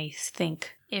as he may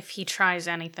think. If he tries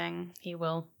anything, he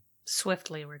will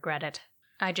swiftly regret it.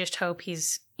 I just hope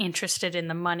he's interested in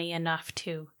the money enough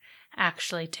to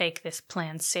actually take this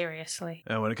plan seriously.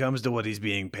 And when it comes to what he's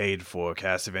being paid for,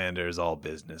 Cassavander is all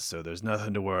business, so there's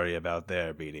nothing to worry about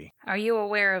there, Beatty. Are you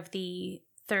aware of the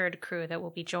third crew that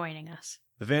will be joining us?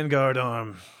 The Vanguard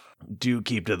arm do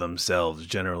keep to themselves,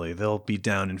 generally. They'll be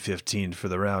down in 15 for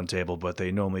the round table, but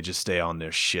they normally just stay on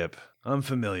their ship. I'm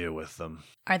familiar with them.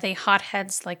 Are they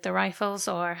hotheads like the Rifles,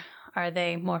 or are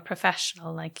they more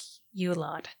professional like you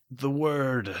lot? The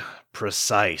word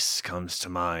precise comes to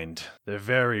mind. They're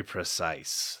very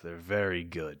precise. They're very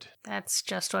good. That's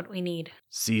just what we need.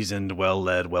 Seasoned,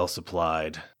 well-led,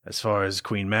 well-supplied. As far as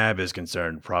Queen Mab is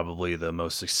concerned, probably the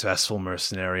most successful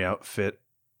mercenary outfit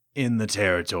in the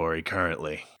territory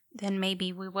currently. Then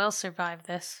maybe we will survive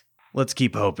this. Let's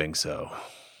keep hoping so.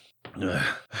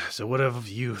 So what have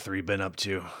you three been up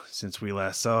to since we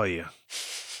last saw you?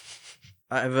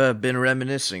 I've been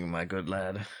reminiscing, my good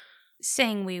lad.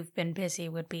 Saying we've been busy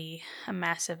would be a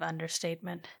massive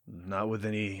understatement. Not with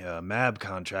any MAB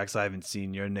contracts. I haven't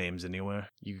seen your names anywhere.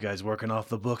 You guys working off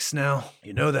the books now?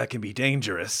 You know that can be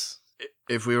dangerous.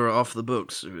 If we were off the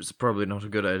books, it was probably not a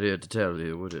good idea to tell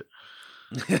you, would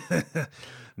it?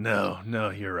 No,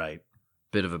 you're right.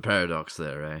 Bit of a paradox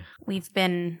there, eh? We've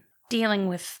been dealing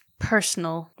with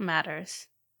personal matters,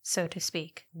 so to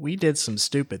speak. We did some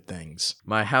stupid things.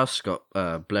 My house got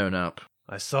blown up.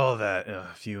 I saw that a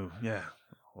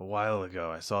while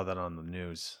ago. I saw that on the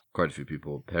news. Quite a few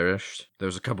people perished. There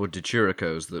was a couple of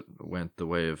Dichiricos that went the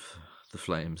way of the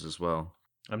flames as well.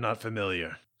 I'm not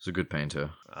familiar. He's a good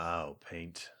painter. Oh,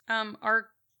 paint. Are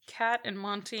Kat and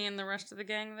Monty and the rest of the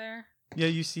gang there? Yeah,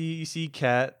 you see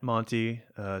Kat, Monty,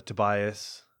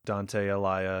 Tobias, Dante,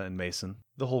 Elia, and Mason.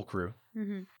 The whole crew.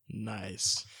 Mm-hmm.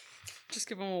 Nice. Just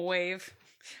give them a wave.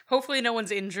 Hopefully no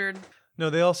one's injured. No,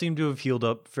 they all seem to have healed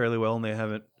up fairly well, and they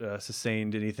haven't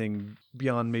sustained anything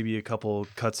beyond maybe a couple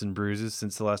cuts and bruises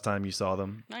since the last time you saw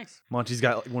them. Nice. Monty's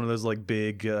got one of those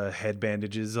big head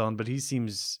bandages on, but he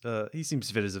seems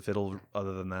fit as a fiddle.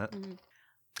 Other than that, Mm-hmm.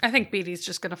 I think Beatty's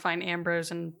just gonna find Ambrose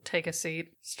and take a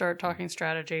seat, start talking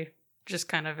strategy, just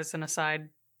kind of as an aside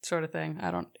sort of thing.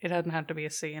 It doesn't have to be a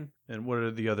scene. And what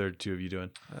are the other two of you doing?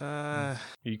 Uh, Are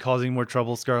you causing more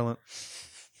trouble, Scarlet?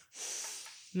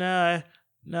 nah.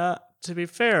 To be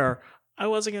fair, I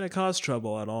wasn't going to cause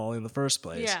trouble at all in the first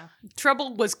place. Yeah,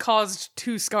 trouble was caused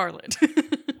to Scarlet.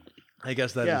 I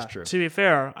guess that is true. To be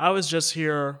fair, I was just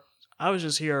here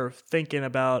thinking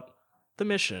about the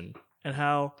mission and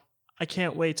how I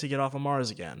can't wait to get off of Mars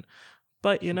again.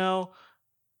 But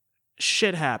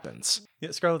shit happens.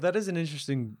 Yeah, Scarlet, that is an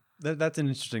interesting. That's an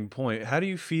interesting point. How do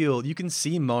you feel? You can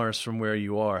see Mars from where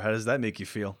you are. How does that make you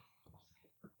feel?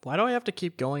 Why do I have to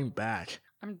keep going back?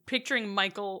 I'm picturing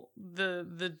Michael, the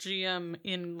GM,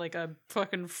 in a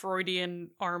fucking Freudian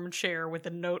armchair with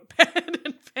a notepad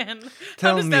and pen.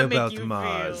 Tell How does me that make about you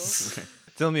Mars. feel?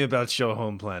 Tell me about Show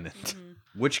Home Planet.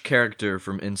 Mm-hmm. Which character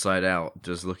from Inside Out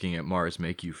does looking at Mars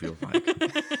make you feel like?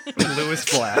 Lewis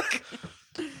Black.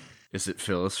 Is it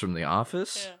Phyllis from The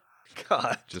Office? Yeah.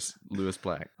 God. Just Lewis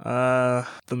Black.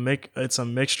 It's a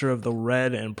mixture of the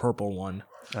red and purple one.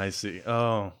 I see.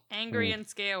 Oh. Angry and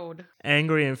scared.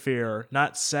 Angry and fear,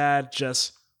 not sad,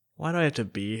 just why do I have to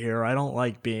be here? I don't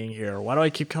like being here. Why do I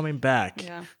keep coming back?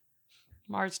 Yeah.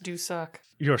 Mars do suck.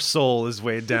 Your soul is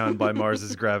weighed down by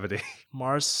Mars's gravity.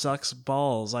 Mars sucks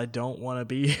balls. I don't want to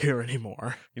be here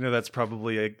anymore. That's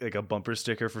probably a bumper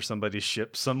sticker for somebody's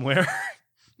ship somewhere.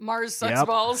 Mars sucks Yep.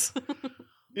 balls.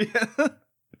 Yeah.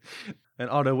 And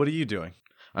Otto, what are you doing?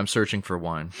 I'm searching for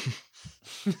wine.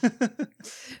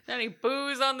 Any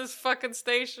booze on this fucking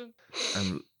station?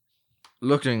 I'm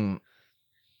looking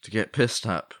to get pissed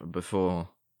up before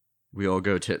we all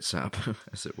go tits up,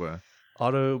 as it were.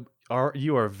 Otto,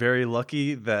 you are very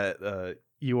lucky that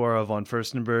you are von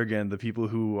Furstenberg, and the people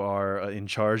who are in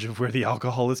charge of where the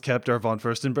alcohol is kept are von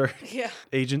Furstenberg Yeah.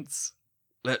 agents.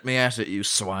 Let me at it, you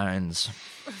swines.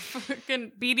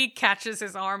 Fucking Beatty catches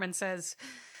his arm and says,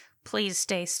 "Please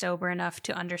stay sober enough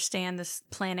to understand this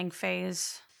planning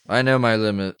phase, I know my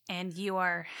limit. and you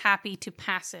are happy to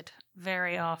pass it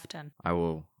very often. I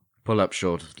will pull up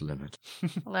short of the limit.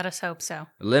 Let us hope so."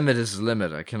 A limit is a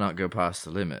limit. I cannot go past the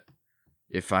limit.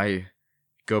 if I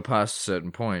go past a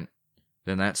certain point,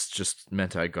 then that's just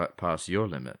meant I got past your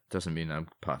limit. Doesn't mean I'm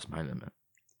past my limit.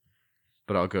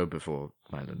 But I'll go before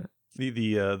my limit.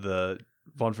 The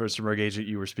von Furstenberg agent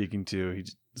you were speaking to, he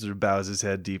sort of bows his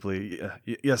head deeply.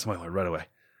 Yes, my lord, right away.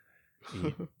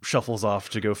 He shuffles off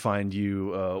to go find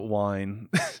you wine.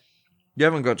 You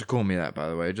haven't got to call me that, by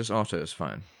the way. Just Otto is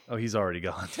fine. Oh, he's already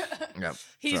gone. Yep.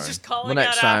 He's sorry. just calling Well,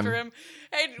 next out time- after him.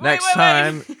 Hey, Next wait.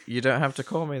 time, you don't have to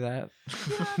call me that. You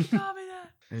don't have to call me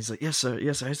that. And he's like, yes, sir,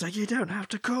 yes, sir. He's like, you don't have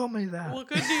to call me that. Well,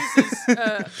 good news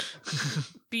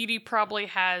is Beatty probably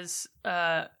has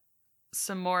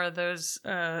some more of those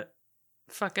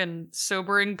fucking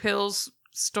sobering pills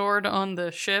stored on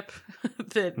the ship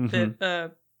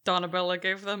that Donabella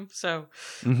gave them. So,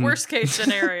 worst case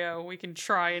scenario, we can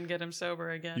try and get him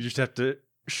sober again. You just have to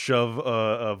shove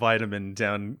a vitamin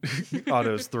down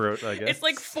Otto's throat, I guess. It's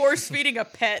like force feeding a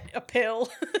pet a pill.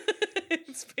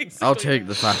 It's basically I'll take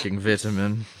the fucking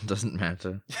vitamin. Doesn't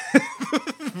matter.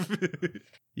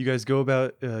 You guys go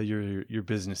about your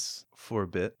business for a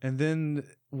bit, and then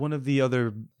one of the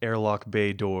other airlock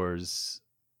bay doors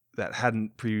that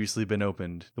hadn't previously been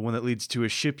opened, the one that leads to a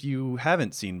ship you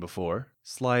haven't seen before,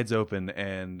 slides open,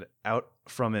 and out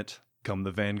from it come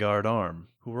the Vanguard Arm,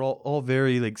 who are all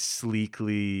very like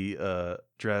sleekly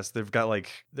dressed. They've got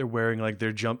they're wearing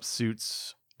their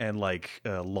jumpsuits and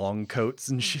long coats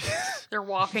and shit. They're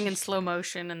walking in slow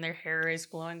motion and their hair is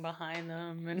blowing behind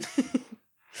them, and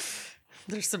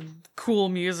there's some cool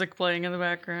music playing in the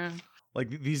background.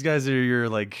 These guys are your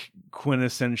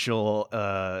quintessential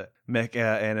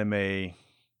mecha anime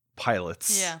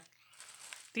pilots. Yeah.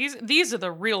 These are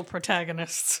the real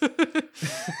protagonists.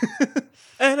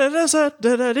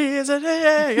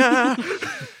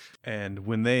 And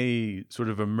when they sort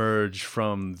of emerge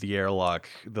from the airlock,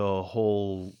 the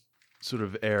whole sort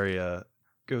of area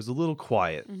goes a little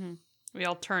quiet. Mm-hmm. We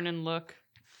all turn and look.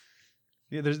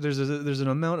 Yeah, there's an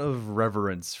amount of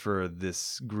reverence for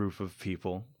this group of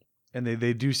people, and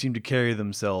they do seem to carry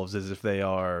themselves as if they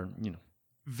are,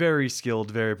 very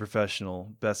skilled, very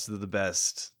professional, best of the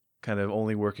best, kind of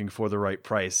only working for the right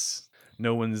price.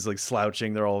 No one's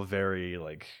slouching. They're all very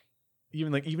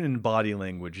even in body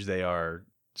language, they are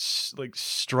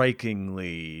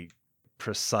strikingly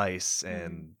precise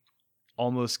and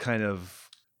almost kind of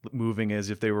moving as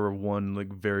if they were one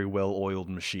very well-oiled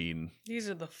machine. These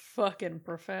are the fucking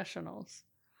professionals.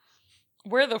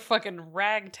 We're the fucking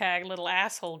ragtag little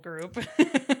asshole group.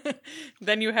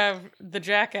 Then you have the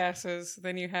jackasses.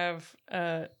 Then you have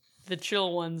the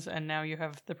chill ones, and now you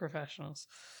have the professionals.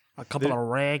 A couple of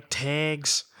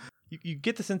ragtags. You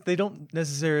get the sense they don't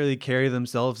necessarily carry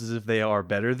themselves as if they are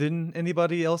better than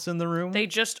anybody else in the room. They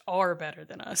just are better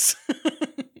than us.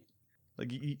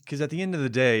 Because at the end of the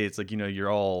day, it's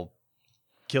you're all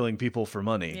killing people for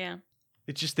money. Yeah.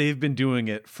 It's just they've been doing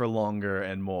it for longer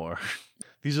and more.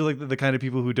 These are the kind of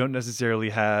people who don't necessarily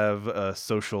have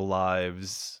social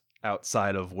lives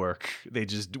outside of work. They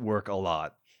just work a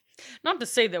lot. Not to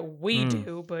say that we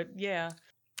do, but yeah.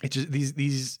 It's just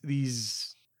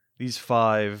these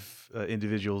five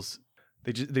individuals.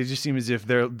 They just seem as if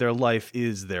their life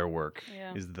is their work.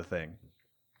 Yeah. Is the thing.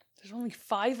 There's only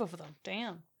 5 of them.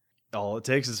 Damn. All it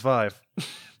takes is 5.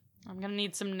 I'm gonna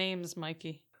need some names,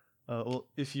 Mikey. Well,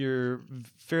 if you're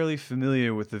fairly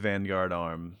familiar with the Vanguard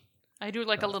Arm, I do a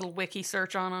little wiki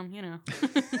search on them,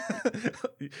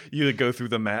 you go through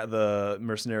the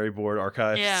mercenary board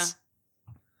archives. Yeah.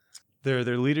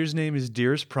 Their leader's name is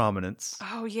Dearest Prominence,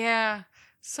 Oh yeah,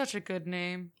 such a good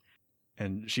name.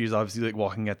 and she's obviously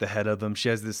walking at the head of them. She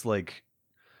has this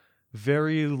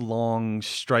very long,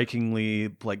 strikingly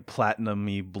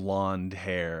platinum-y blonde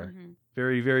hair, Mhm.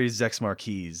 very very Zex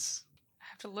Marquise. I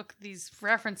have to look these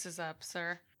references up,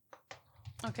 sir.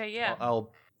 Okay, yeah.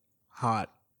 I'll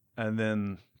Hot. and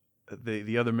then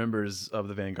the other members of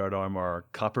the Vanguard Arm are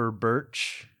Copper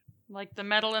Birch, Like the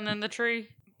metal and then the tree.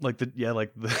 like the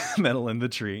metal in the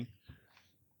tree.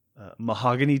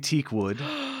 Mahogany Teakwood,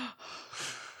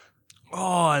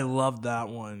 Oh, I love that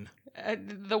one.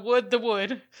 The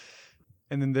wood.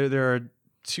 and then there are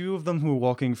 2 of them who are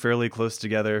walking fairly close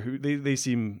together. Who they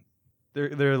seem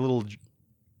they're a little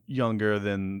younger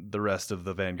than the rest of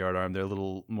the Vanguard Arm. They're a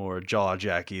little more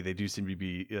jaw-jacky. They do seem to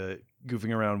be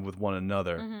goofing around with one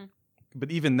another. Mm-hmm.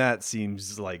 But even that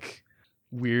seems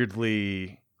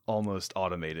weirdly almost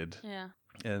automated. Yeah.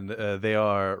 And they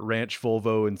are Ranch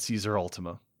Volvo and Caesar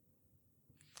Ultima.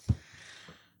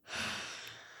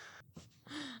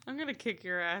 I'm gonna kick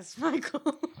your ass,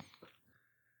 Michael.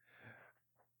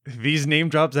 These name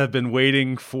drops have been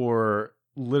waiting for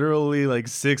literally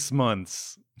 6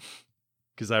 months.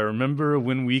 Because I remember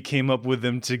when we came up with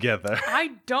them together.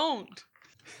 I don't.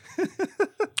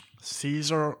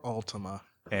 Caesar Ultima.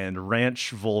 and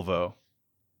Ranch Volvo.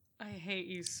 I hate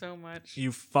you so much.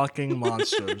 You fucking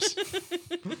monsters.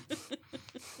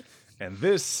 And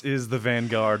this is the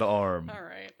Vanguard arm. All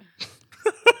right.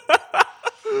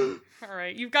 All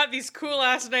right. You've got these cool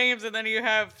ass names, and then you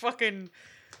have fucking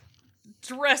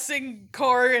dressing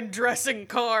car and dressing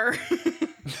car.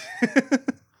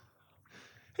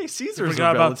 Hey, Caesar's a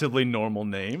forgot about- relatively normal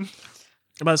name.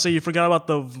 I'm about to say, you forgot about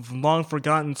the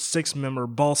long-forgotten six-member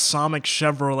Balsamic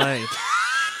Chevrolet.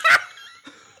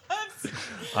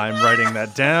 I'm writing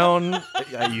that down.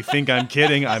 You think I'm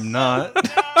kidding? I'm not.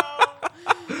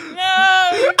 No,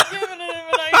 you're giving him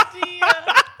an idea.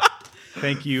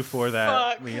 Thank you for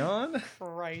that, Fuck. Leon.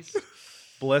 Christ.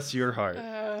 Bless your heart.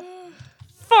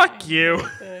 Fuck you.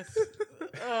 This.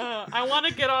 I want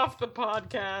to get off the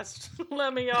podcast.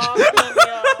 Let me off. Let me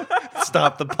off.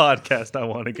 Stop the podcast. I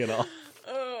want to get off.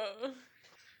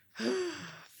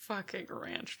 Fucking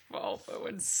Ranch Volvo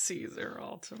and Caesar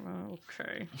Ultima.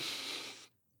 Okay.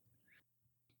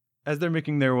 As they're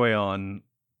making their way on,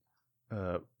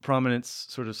 Prominence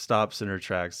sort of stops in her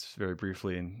tracks very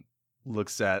briefly and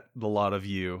looks at the lot of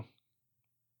you.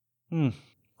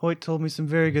 Hoyt told me some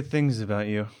very good things about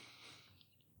you.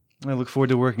 I look forward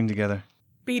to working together.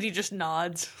 Beatty just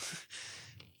nods.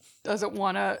 Doesn't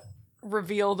want to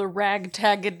reveal the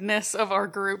ragtaggedness of our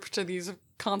group to these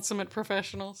consummate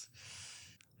professionals.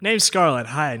 Name's Scarlett.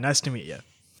 Hi, nice to meet you.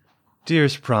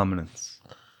 Dearest Prominence.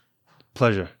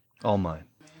 Pleasure. All mine.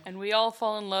 And we all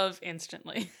fall in love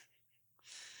instantly.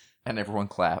 And everyone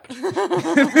clapped.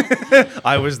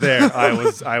 I was there.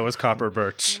 I was Copper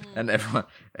Birch. And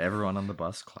everyone on the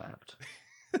bus clapped.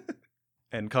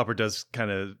 And Copper does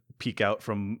kind of peek out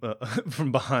from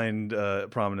behind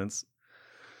Prominence.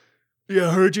 Yeah,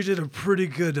 I heard you did a pretty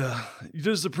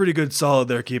good solid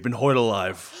there keeping Hoyt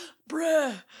alive.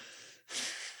 Bruh.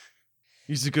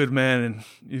 He's a good man, and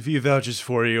if he vouches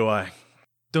for you, I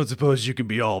don't suppose you can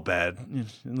be all bad.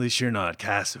 At least you're not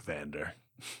Cassavander.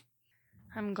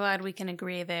 I'm glad we can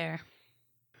agree there.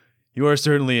 You are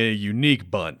certainly a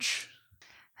unique bunch.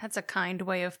 That's a kind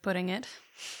way of putting it.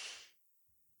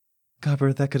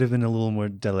 Copper, that could have been a little more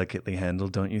delicately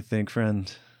handled, don't you think,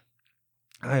 friend?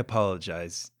 I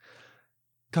apologize.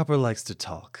 Copper likes to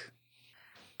talk.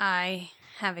 I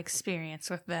have experience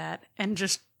with that, and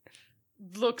just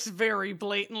looks very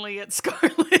blatantly at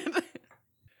Scarlett.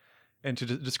 And to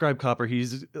describe Copper,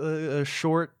 he's a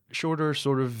shorter,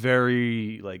 sort of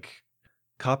very,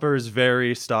 Copper is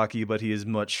very stocky, but he is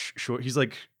much short. He's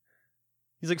like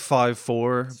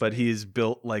 5'4", but he is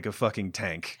built like a fucking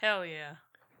tank. Hell yeah.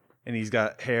 And he's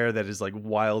got hair that is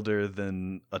wilder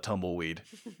than a tumbleweed.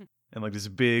 And this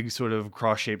big sort of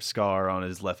cross-shaped scar on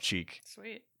his left cheek.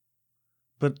 Sweet.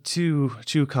 But to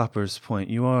Copper's point,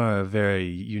 you are a very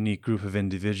unique group of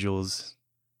individuals.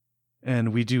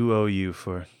 And we do owe you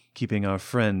for keeping our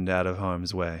friend out of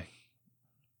harm's way.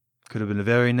 Could have been a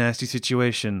very nasty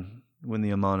situation when the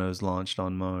Amanos launched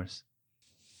on Mars.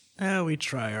 We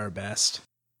try our best.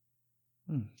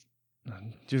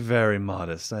 You're very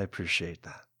modest. I appreciate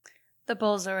that. The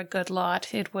Bulls are a good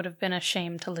lot. It would have been a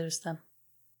shame to lose them.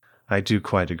 I do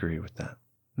quite agree with that.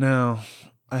 Now,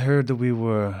 I heard that we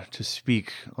were to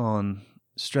speak on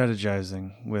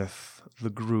strategizing with the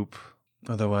group.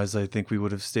 Otherwise, I think we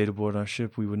would have stayed aboard our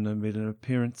ship. We wouldn't have made an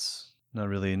appearance. Not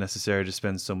really necessary to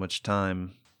spend so much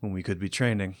time when we could be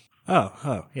training.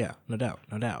 Oh, yeah, no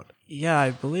doubt. Yeah,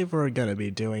 I believe we're gonna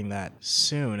be doing that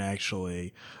soon,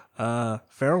 actually.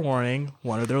 Fair warning,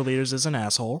 one of their leaders is an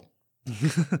asshole.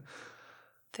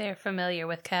 They're familiar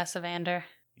with Cassavander.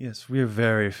 Yes, we are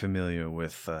very familiar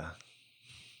with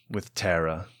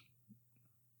Terra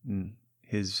and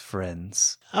his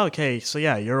friends. Okay, so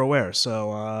yeah, you're aware,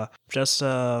 so, just,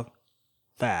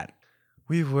 that.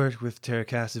 We've worked with Terra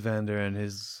Cassavander and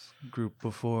his group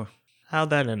before. How'd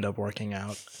that end up working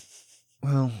out?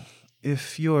 Well,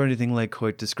 if you're anything like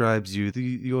Hoyt describes you,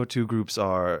 your two groups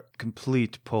are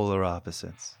complete polar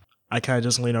opposites. I kind of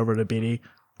just lean over to Beatty.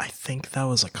 I think that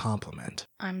was a compliment.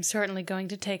 I'm certainly going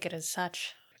to take it as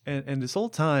such. And this whole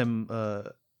time,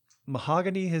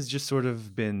 Mahogany has just sort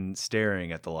of been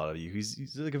staring at the lot of you.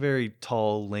 He's like a very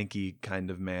tall, lanky kind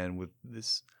of man with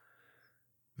this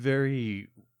very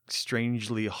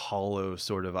strangely hollow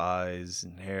sort of eyes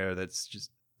and hair that's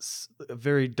just a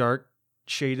very dark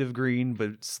shade of green,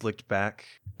 but slicked back.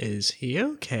 Is he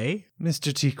okay?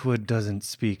 Mr. Teakwood doesn't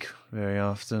speak very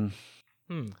often.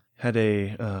 Had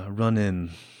a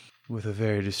run-in with a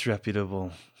very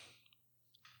disreputable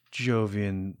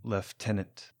Jovian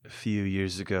lieutenant a few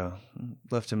years ago.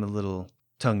 Left him a little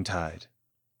tongue-tied.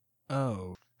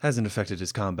 Oh. Hasn't affected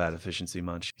his combat efficiency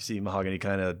much. You see Mahogany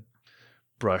kind of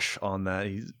brush on that.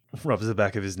 He rubs the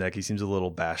back of his neck. He seems a little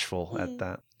bashful at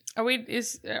that.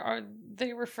 Are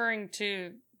they referring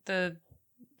to the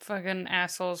fucking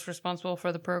assholes responsible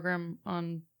for the program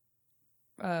on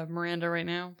Miranda right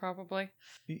now? Probably.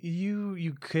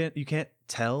 You can't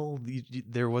tell.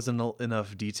 There wasn't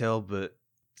enough detail, but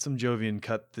some Jovian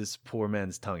cut this poor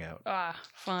man's tongue out. Ah,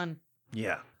 fun.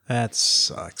 Yeah. That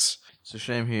sucks. It's a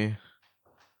shame he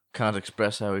can't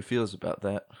express how he feels about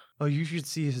that. Oh, you should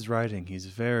see his writing. He's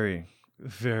very,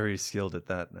 very skilled at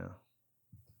that now.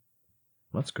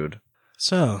 That's good.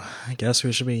 So, I guess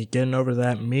we should be getting over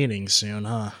that meeting soon,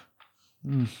 huh?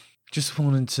 Just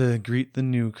wanted to greet the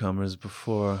newcomers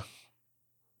before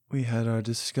we had our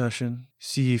discussion.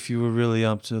 See if you were really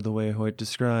up to the way Hoyt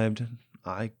described.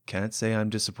 I can't say I'm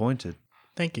disappointed.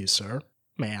 Thank you, sir.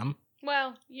 Ma'am.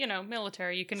 Well,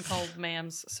 military. You can call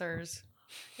ma'ams sirs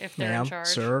if they're Ma'am, in charge.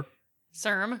 sir.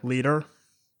 Sirm. Leader.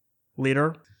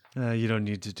 You don't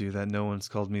need to do that. No one's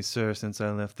called me sir since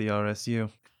I left the RSU.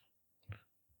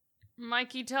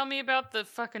 Mikey, tell me about the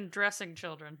fucking dressing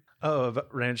children. Oh,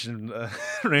 about Ranch and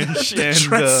Dressing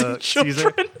Caesar.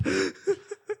 children.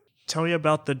 Tell me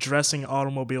about the dressing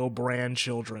automobile brand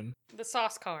children. The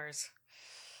sauce cars.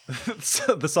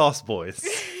 The Sauce Boys.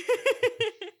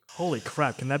 Holy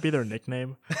crap, can that be their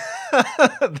nickname?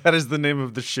 That is the name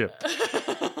of the ship.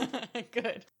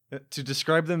 Good. To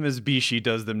describe them as Bishi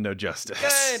does them no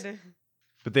justice. Good.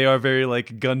 But they are very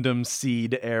like Gundam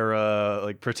Seed era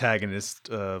like protagonist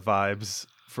vibes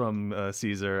from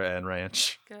Caesar and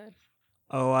Ranch. Good.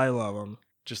 Oh, I love them.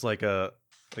 Just like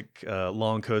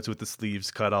long coats with the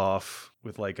sleeves cut off,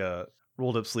 with like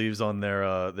rolled up sleeves on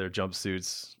their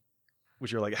jumpsuits,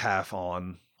 which are like half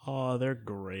on. Oh, they're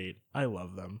great. I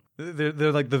love them.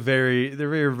 They're like they're very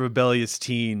rebellious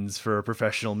teens for a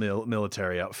professional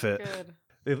military outfit.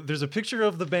 Good. There's a picture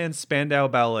of the band Spandau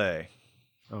Ballet.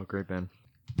 Oh, great band.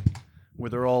 Where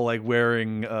they're all like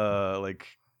wearing like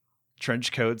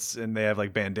trench coats and they have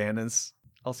like bandanas.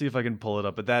 I'll see if I can pull it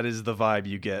up, but that is the vibe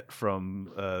you get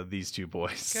from these two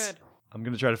boys. Good. I'm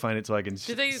gonna try to find it so I can.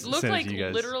 Do they look send it like to you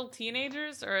guys. literal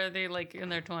teenagers, or are they like in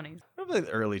their 20s? Probably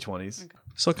early 20s. Okay.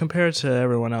 So compared to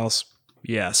everyone else,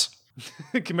 yes.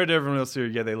 Compared to everyone else here,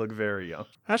 yeah, they look very young.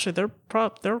 Actually, they're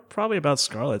probably about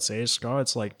Scarlett's age.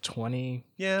 Scarlett's like 20.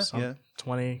 Yeah, yeah.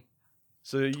 20,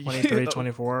 So 23,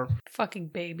 24. Fucking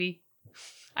baby.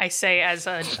 I say as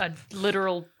a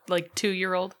literal like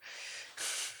 2-year-old.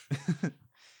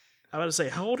 I'm about to say,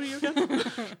 how old are you again?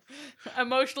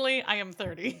 Emotionally, I am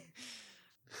 30.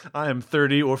 I am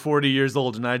 30 or 40 years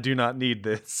old, and I do not need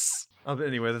this. But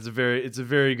anyway, it's a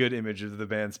very good image of the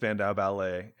band Spandau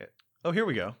Ballet. Oh, here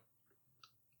we go.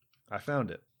 I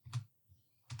found it.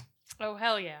 Oh,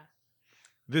 hell yeah.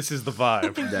 This is the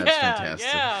vibe. That's fantastic.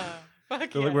 Yeah.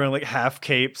 Fuck They're yeah. like wearing like half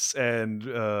capes and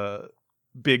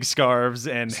big scarves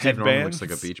and Steve headbands. Norman looks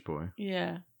like a beach boy.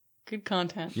 Yeah. Good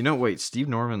content. Wait, Steve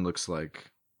Norman looks like...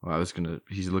 Well,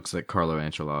 he looks like Carlo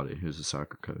Ancelotti, who's a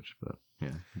soccer coach, but yeah,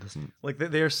 it doesn't... Like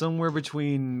they are somewhere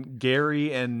between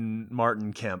Gary and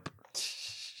Martin Kemp.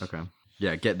 Okay.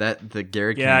 Yeah, get that. The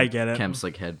Gary I get it. Kemp's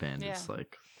like headband. Yeah. It's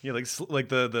like Yeah, like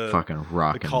the fucking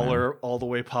rocking. the collar all the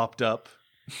way popped up.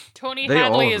 Tony All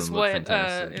Hadley of is them look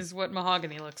fantastic. is what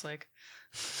Mahogany looks like.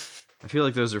 I feel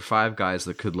like those are 5 guys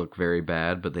that could look very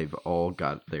bad, but they've all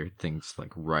got their things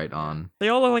like right on. They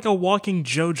all look like a walking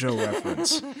JoJo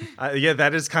reference. Yeah,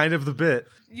 that is kind of the bit.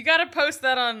 You gotta post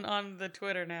that on the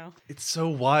Twitter now. It's so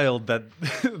wild that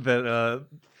that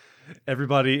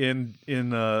everybody in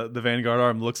the Vanguard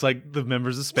Arm looks like the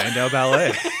members of Spandau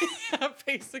Ballet. Yeah,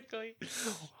 basically.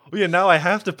 Well, yeah, now I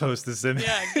have to post this image.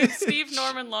 Yeah, give Steve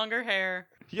Norman longer hair.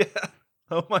 Yeah.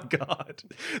 Oh my god.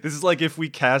 This is like if we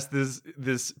cast this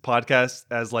podcast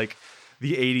as like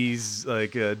the 80s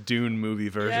like Dune movie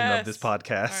version of this Yes.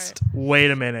 podcast. All Wait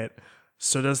a minute.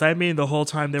 So does that mean the whole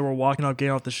time they were walking up,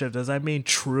 getting off the ship, does that mean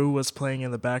True was playing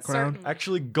in the background? Certainly.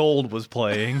 Actually, Gold was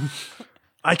playing,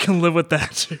 I can live with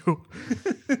that too.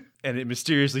 and it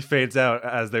mysteriously fades out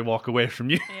as they walk away from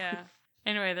you. Yeah.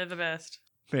 Anyway, they're the best.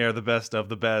 They are the best of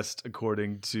the best,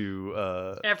 according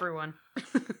to Everyone.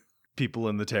 people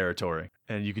in the territory.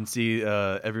 And you can see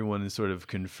everyone is sort of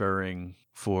conferring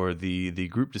for the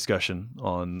group discussion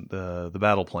on the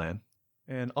battle plan.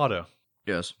 And Otto,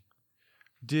 Yes.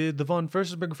 did the von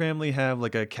Furstenberg family have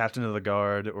like a captain of the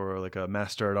guard or like a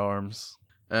master at arms?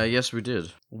 Yes, we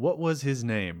did. What was his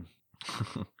name?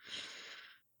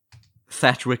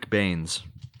 Thatchwick Baines.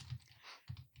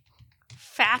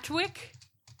 Fatwick?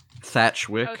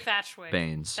 Thatchwick Oh, Thatchwick.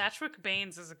 Baines. Thatchwick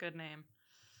Baines is a good name.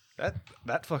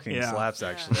 That fucking Yeah. slaps, Yeah.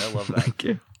 actually. I love that. Thank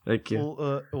you. Thank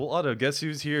you. Well, Otto, guess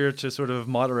who's here to sort of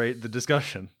moderate the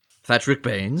discussion? Thatchwick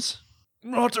Baines.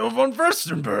 Otto von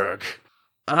Furstenberg!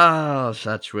 Ah,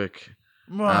 Satchwick.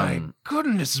 My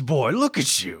goodness, boy, look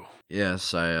at you!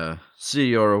 Yes, I see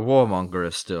you're a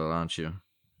warmonger still, aren't you?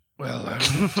 Well,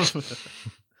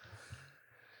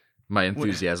 My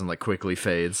enthusiasm quickly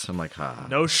fades. I'm like, ah.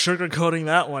 No sugarcoating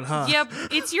that one, huh? Yeah,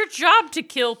 it's your job to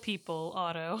kill people,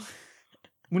 Otto.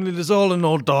 when it is all an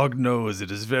old dog knows, it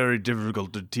is very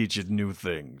difficult to teach it new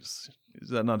things. Is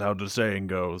that not how the saying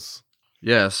goes?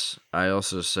 Yes, I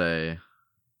also say,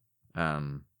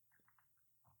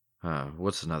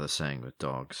 what's another saying with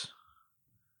dogs?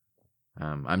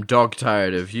 I'm dog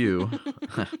tired of you.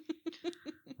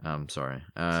 I'm sorry.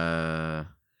 No,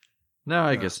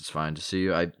 I guess it's fine to see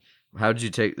you. How did you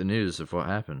take the news of what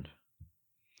happened?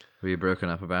 Were you broken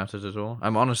up about it at all?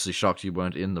 I'm honestly shocked you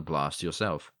weren't in the blast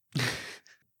yourself.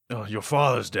 Oh, your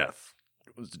father's death.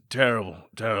 It was a terrible,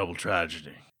 terrible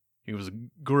tragedy. He was a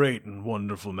great and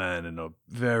wonderful man and a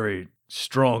very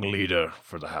strong leader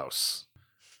for the house.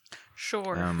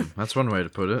 Sure. That's one way to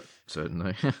put it,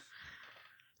 certainly.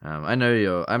 I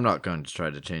know I'm not going to try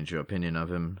to change your opinion of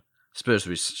him. Suppose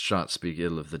we shan't speak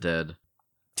ill of the dead.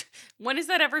 When has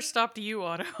that ever stopped you,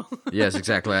 Otto? Yes,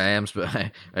 exactly. I am.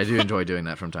 I do enjoy doing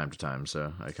that from time to time,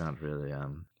 so I can't really.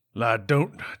 Lad,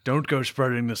 don't go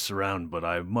spreading this around, but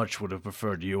I much would have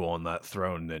preferred you on that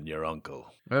throne than your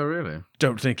uncle. Oh, really?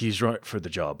 Don't think he's right for the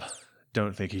job.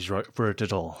 Don't think he's right for it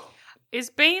at all. Is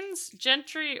Baines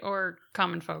gentry or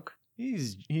common folk?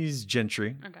 He's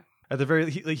gentry. Okay. At the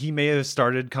very, he may have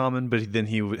started common, but then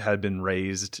he had been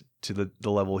raised to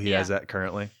the level he has at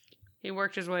currently. He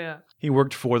worked his way up. He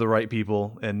worked for the right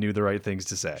people and knew the right things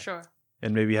to say. Sure.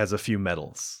 And maybe has a few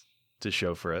medals to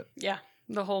show for it. Yeah.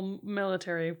 The whole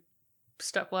military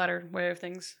stepladder way of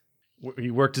things. He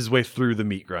worked his way through the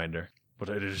meat grinder. But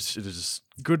it is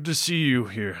good to see you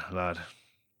here, lad.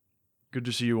 Good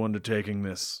to see you undertaking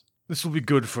this. This will be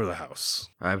good for the house.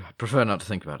 I prefer not to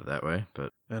think about it that way,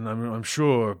 but... And I'm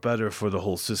sure better for the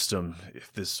whole system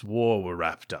if this war were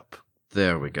wrapped up.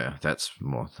 There we go. That's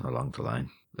more along the line.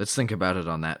 Let's think about it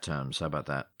on that terms. How about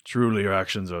that? Truly, your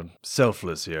actions are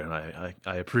selfless here, and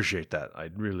I appreciate that. I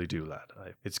really do, lad.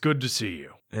 It's good to see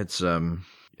you. It's,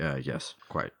 yes,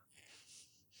 quite.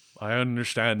 I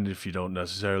understand if you don't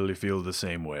necessarily feel the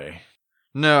same way.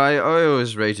 No, I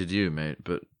always rated you, mate,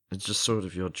 but it's just sort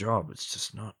of your job. It's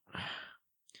just not...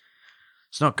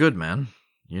 It's not good, man.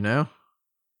 You know?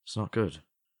 It's not good.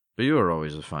 But you are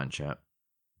always a fine chap.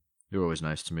 You're always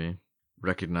nice to me.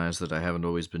 Recognize that I haven't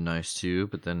always been nice to you,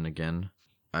 but then again,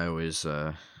 I always,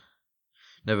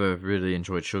 never really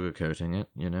enjoyed sugarcoating it,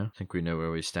 you know? I think we know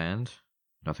where we stand.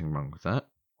 Nothing wrong with that.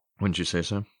 Wouldn't you say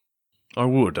so? I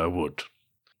would.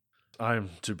 I'm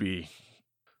to be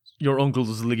your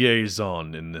uncle's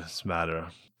liaison in this matter,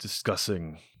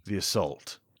 discussing the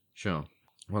assault. Sure.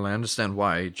 Well, I understand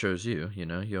why he chose you, you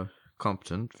know? You're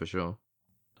competent, for sure.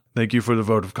 Thank you for the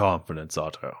vote of confidence,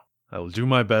 Otto. I will do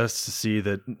my best to see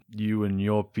that you and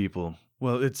your people...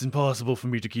 Well, it's impossible for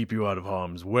me to keep you out of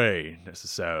harm's way,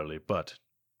 necessarily, but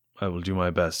I will do my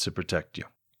best to protect you.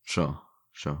 Sure.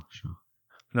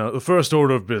 Now, the first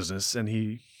order of business, and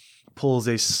he pulls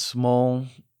a small,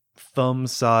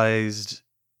 thumb-sized,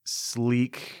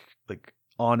 sleek,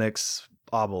 onyx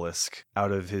obelisk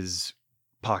out of his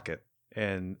pocket.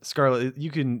 And Scarlet,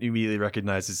 you can immediately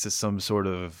recognize it's just some sort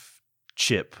of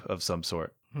chip of some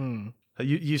sort.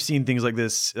 You've seen things like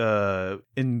this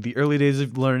in the early days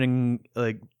of learning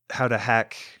how to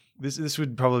hack. This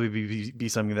would probably be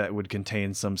something that would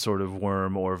contain some sort of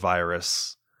worm or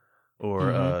virus or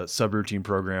a subroutine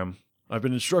program. I've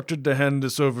been instructed to hand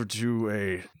this over to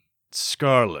a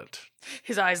Scarlet.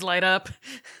 His eyes light up.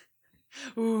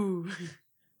 Ooh,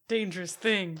 dangerous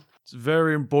thing. It's a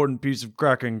very important piece of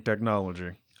cracking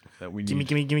technology that we need.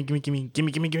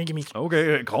 Gimme.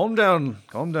 Okay, calm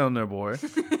down there, boy.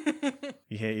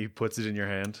 He puts it in your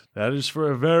hand. That is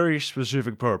for a very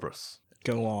specific purpose.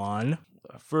 Go on.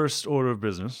 First order of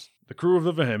business. The crew of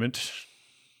the Vehement,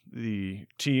 the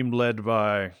team led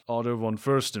by Otto von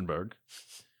Furstenberg,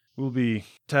 will be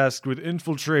tasked with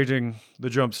infiltrating the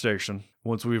jump station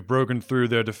once we've broken through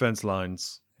their defense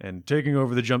lines and taking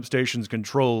over the jump station's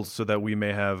controls so that we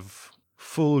may have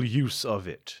full use of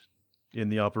it in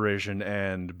the operation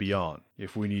and beyond.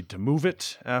 If we need to move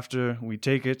it after we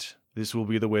take it, this will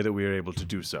be the way that we are able to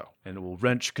do so, and it will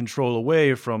wrench control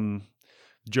away from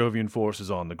Jovian forces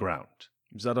on the ground.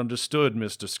 Is that understood,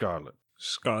 Mr. Scarlet?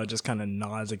 Scarlet just kind of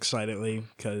nods excitedly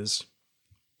because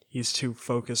he's too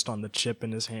focused on the chip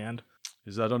in his hand.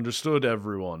 Is that understood,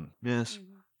 everyone? Yes.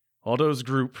 Otto's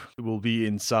group will be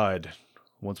inside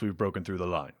once we've broken through the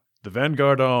line. The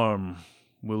Vanguard arm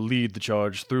will lead the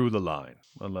charge through the line,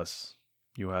 unless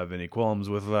you have any qualms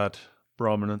with that,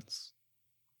 prominence.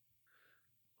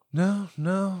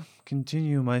 No,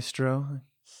 continue, Maestro.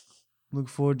 Look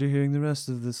forward to hearing the rest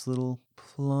of this little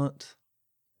plot.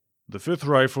 The 5th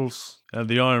Rifles and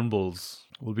the Iron Bulls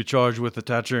will be charged with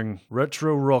attaching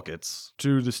retro rockets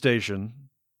to the station,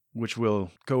 which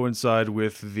will coincide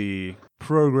with the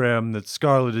program that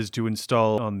Scarlet is to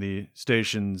install on the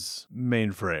station's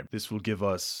mainframe. This will give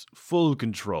us full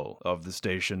control of the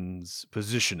station's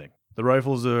positioning. The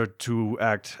rifles are to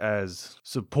act as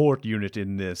support unit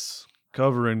in this,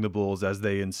 covering the bulls as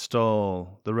they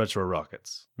install the retro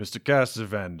rockets. Mr.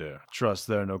 Cassavander, trust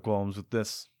there are no qualms with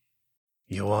this.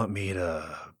 You want me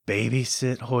to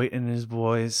babysit Hoyt and his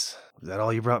boys? Is that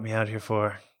all you brought me out here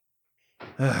for?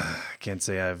 Can't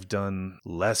say I've done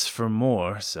less for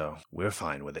more, so we're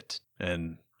fine with it.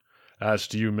 And as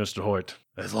to you, Mr. Hoyt,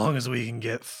 as long as we can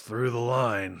get through the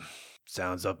line,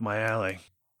 sounds up my alley.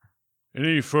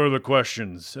 Any further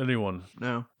questions? Anyone?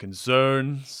 No.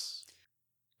 Concerns?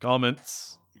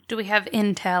 Comments? Do we have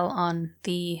intel on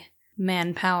the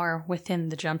manpower within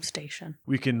the jump station?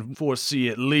 We can foresee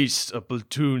at least a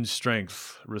platoon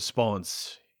strength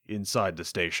response inside the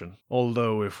station.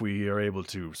 Although if we are able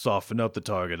to soften up the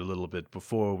target a little bit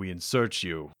before we insert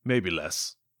you, maybe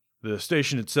less. The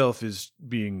station itself is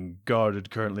being guarded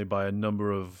currently by a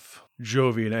number of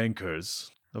Jovian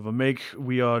anchors of a make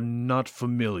we are not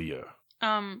familiar.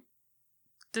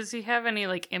 Does he have any,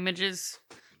 images?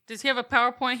 Does he have a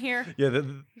PowerPoint here? Yeah,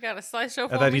 You got a slideshow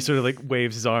for and then me? he sort of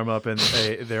waves his arm up, and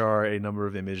there are a number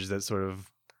of images that sort of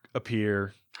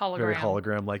appear very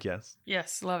hologram-like. Yes.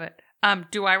 Yes, love it.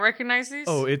 Do I recognize these?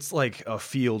 Oh, it's like a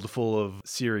field full of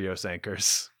Sirius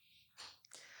anchors.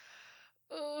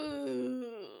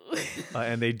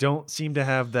 And they don't seem to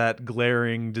have that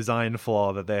glaring design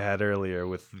flaw that they had earlier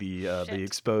with the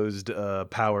exposed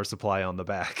power supply on the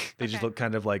back. They just look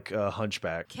kind of like a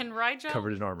hunchback. Can Rigel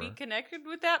covered in armor. be connected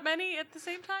with that many at the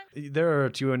same time? There are,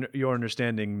 to your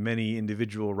understanding, many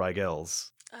individual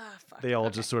Rigels. Fuck. They all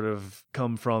just sort of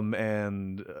come from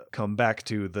and come back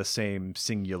to the same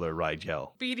singular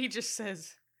Rigel. Beatty just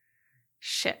says,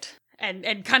 shit.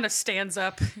 And kind of stands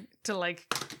up to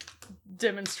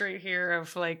demonstrate here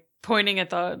of pointing at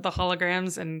the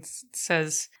holograms and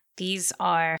says, these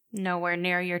are nowhere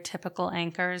near your typical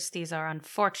anchors. These are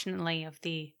unfortunately of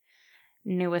the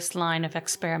newest line of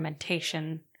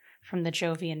experimentation from the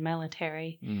Jovian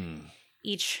military.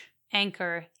 Each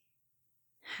anchor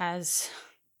has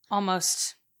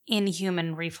almost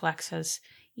inhuman reflexes.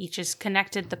 Each is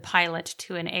connected the pilot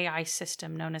to an AI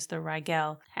system known as the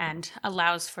Rigel and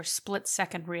allows for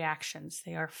split-second reactions.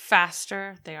 They are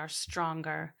faster, they are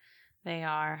stronger, they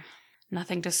are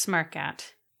nothing to smirk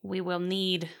at. We will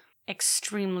need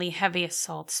extremely heavy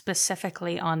assault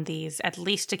specifically on these, at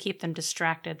least to keep them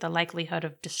distracted. The likelihood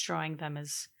of destroying them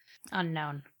is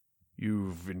unknown.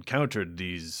 You've encountered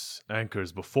these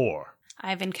anchors before.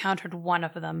 I've encountered one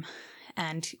of them,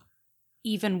 and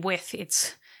even with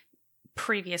its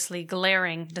previously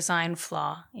glaring design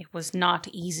flaw, it was not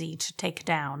easy to take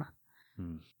down.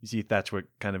 You see Thatchwick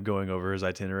kind of going over his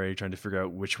itinerary, trying to figure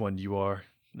out which one you are.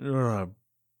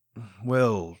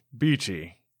 Well,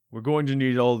 Beatty, we're going to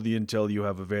need all the intel you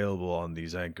have available on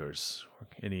these anchors.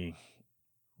 Any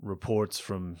reports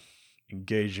from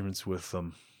engagements with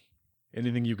them?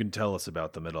 Anything you can tell us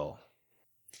about them at all?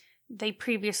 They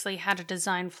previously had a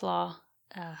design flaw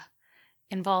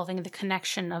involving the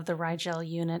connection of the Rigel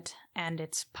unit and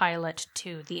its pilot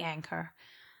to the anchor.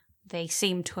 They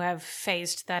seem to have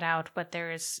phased that out, but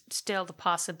there is still the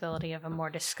possibility of a more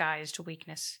disguised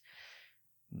weakness.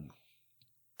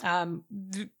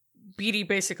 Beatty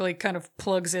basically kind of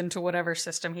plugs into whatever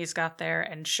system he's got there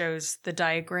and shows the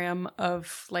diagram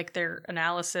of their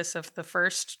analysis of the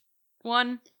first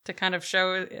one to kind of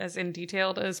show as in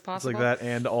detailed as possible. It's like that,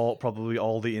 and probably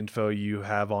all the info you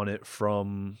have on it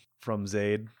from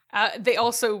Zaid. They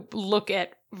also look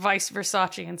at Vice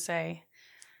Versace and say,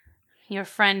 your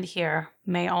friend here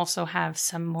may also have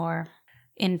some more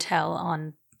intel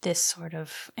on this sort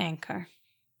of anchor.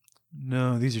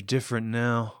 No, these are different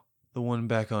now. The one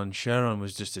back on Sharon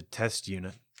was just a test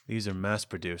unit. These are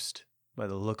mass-produced, by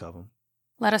the look of them.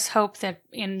 Let us hope that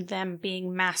in them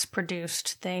being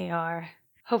mass-produced, they are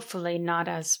hopefully not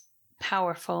as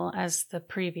powerful as the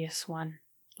previous one.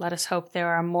 Let us hope there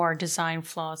are more design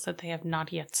flaws that they have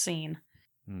not yet seen.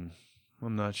 I'm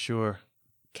not sure.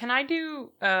 Can I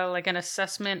do an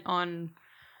assessment on,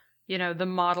 the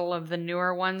model of the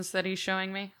newer ones that he's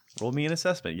showing me? Roll me an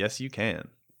assessment. Yes, you can.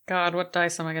 God, what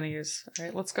dice am I going to use? All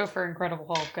right, let's go for Incredible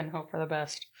Hulk and hope for the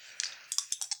best.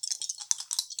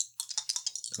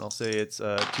 And I'll say it's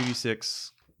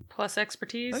 2d6. Plus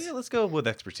expertise? Oh yeah, let's go with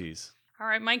expertise. All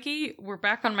right, Mikey, we're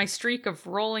back on my streak of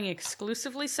rolling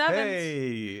exclusively sevens.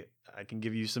 Hey, I can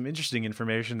give you some interesting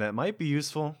information that might be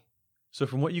useful. So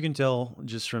from what you can tell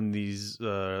just from these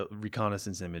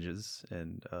reconnaissance images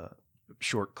and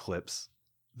short clips,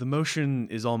 the motion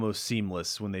is almost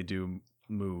seamless when they do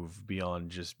move beyond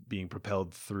just being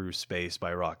propelled through space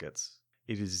by rockets.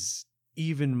 It is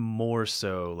even more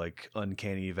so like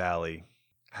Uncanny Valley,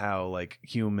 how like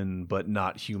human but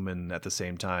not human at the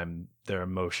same time their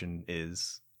emotion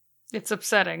is. It's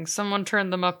upsetting. Someone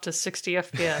turned them up to 60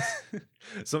 FPS.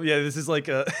 So yeah, this is like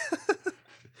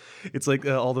it's like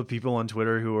all the people on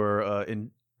Twitter who are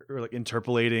like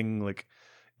interpolating like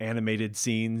animated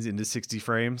scenes into 60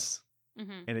 frames,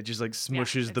 and it just like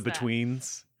smushes the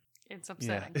betweens. It's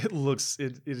upsetting. Yeah,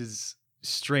 it is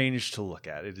strange to look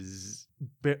at. It is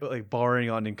like bordering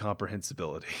on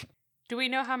incomprehensibility. Do we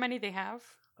know how many they have?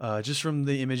 Just from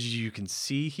the images you can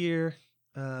see here,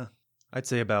 I'd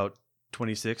say about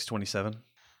 26, 27.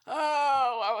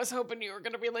 Oh, I was hoping you were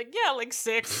going to be like, yeah, like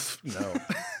 6. No.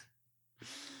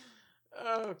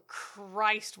 Oh,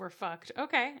 Christ, we're fucked.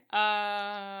 Okay.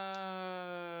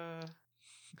 I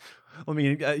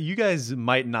mean, you guys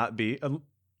might not be,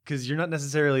 because you're not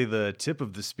necessarily the tip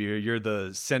of the spear, you're the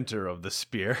center of the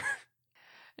spear.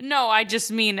 No, I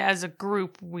just mean as a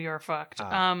group, we are fucked.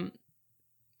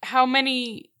 How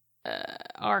many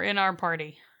are in our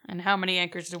party? And how many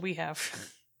anchors do we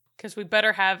have? Because we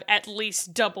better have at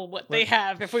least double what they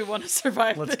have if we want to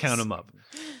survive. Let's count them up.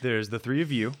 There's the 3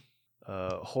 of you,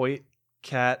 Hoyt,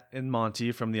 Kat, and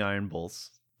Monty from the Iron Bulls,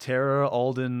 Tara,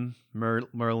 Alden,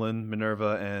 Merlin,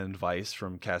 Minerva, and Vice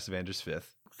from Cassvander's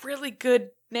Fifth. Really good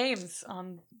names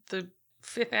on the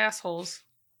 5th assholes,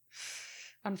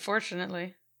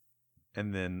 unfortunately.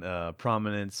 And then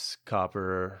Prominence,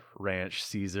 Copper, Ranch,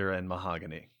 Caesar, and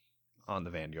Mahogany on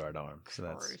the Vanguard arm. So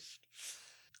that's...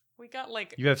 We got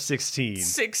like... You have 16.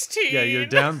 16! Yeah, you're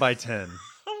down by 10.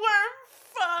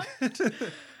 We're fucked!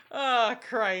 Oh,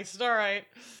 Christ. All right.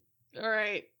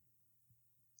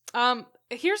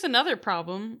 Here's another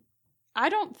problem. I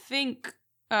don't think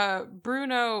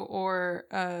Bruno or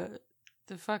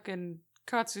the fucking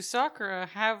Katsusakura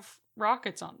have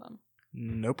rockets on them.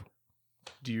 Nope.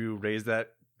 Do you raise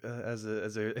that as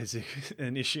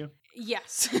an issue?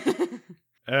 Yes.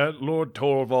 At Lord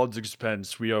Torvald's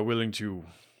expense, we are willing to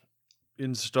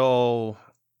install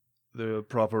the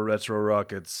proper retro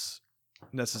rockets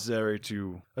necessary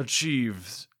to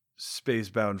achieve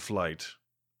spacebound flight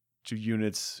to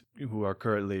units who are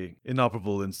currently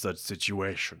inoperable in such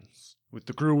situations. With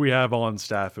the crew we have on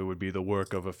staff, it would be the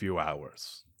work of a few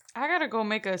hours. I gotta go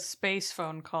make a space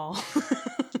phone call.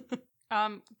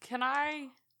 Can I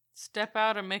step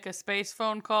out and make a space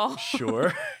phone call?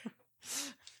 Sure.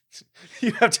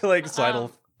 You have to like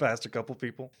sidle past a couple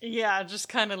people. Yeah, just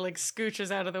kind of like scooches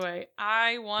out of the way.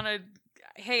 I want to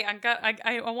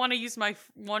use my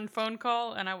one phone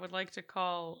call, and I would like to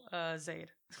call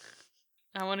Zaid.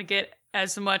 I want to get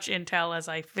as much intel as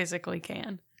I physically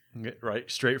can. Right,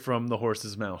 straight from the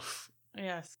horse's mouth.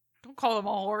 Yes. Don't call them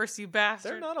a horse, you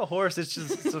bastard. They're not a horse, it's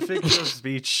a figure of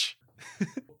speech.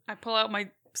 I pull out my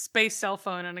space cell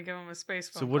phone and I give them a space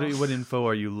phone. So what info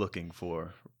are you looking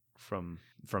for from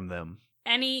them?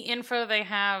 Any info they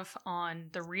have on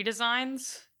the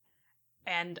redesigns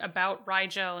and about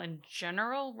Rigel in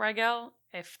general, Rigel,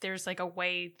 if there's like a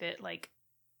way that like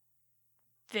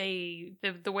the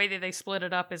way that they split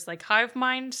it up is like hive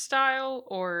mind style,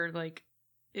 or like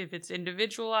if it's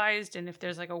individualized, and if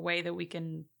there's like a way that we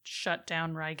can shut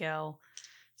down Rigel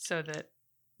so that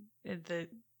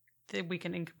we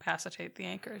can incapacitate the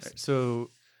anchors. Right,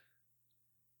 so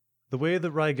the way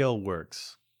that Rigel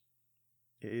works,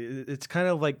 it's kind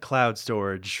of like cloud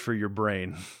storage for your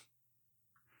brain.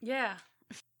 Yeah.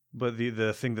 But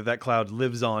the thing that cloud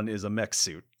lives on is a mech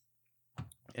suit.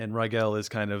 And Rigel is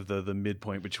kind of the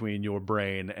midpoint between your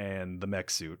brain and the mech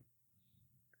suit.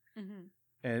 Mm-hmm.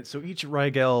 And so each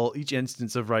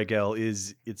instance of Rigel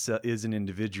is an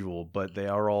individual, but they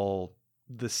are all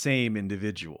the same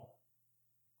individual.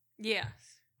 Yes.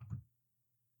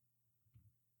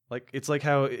 Like it's like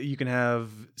how you can have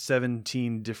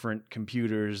 17 different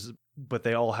computers, but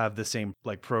they all have the same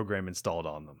like program installed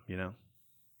on them, you know?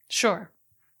 Sure.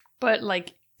 But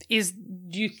like do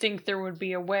you think there would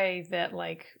be a way that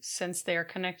like since they're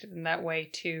connected in that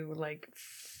way to like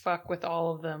fuck with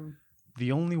all of them?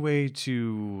 The only way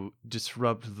to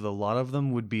disrupt the lot of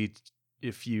them would be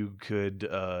if you could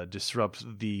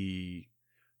disrupt the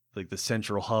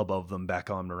central hub of them back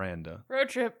on Miranda. Road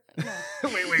trip. No.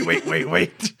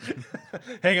 Wait.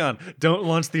 Hang on. Don't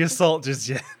launch the assault just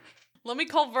yet. Let me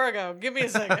call Virgo. Give me a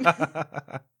second.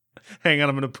 Hang on.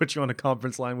 I'm going to put you on a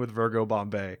conference line with Virgo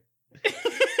Bombay.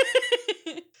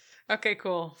 Okay,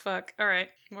 cool. Fuck. All right.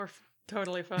 We're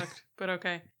totally fucked, but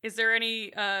okay. Is there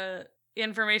any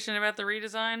information about the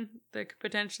redesign that could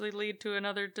potentially lead to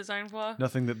another design flaw?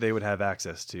 Nothing that they would have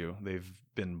access to. They've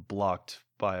been blocked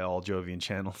by all Jovian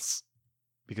channels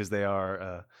because they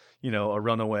are, a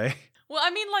runaway. Well,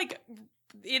 I mean, like,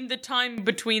 in the time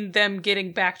between them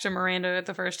getting back to Miranda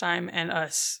the first time and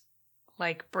us,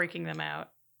 like, breaking them out.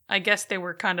 I guess they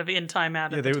were kind of in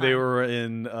timeout at the time. They were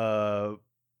in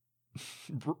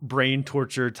brain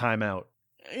torture timeout.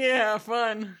 Yeah,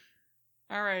 fun.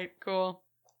 All right, cool.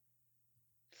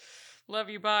 Love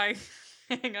you, bye.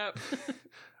 Hang up.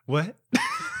 What?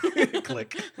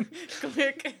 Click.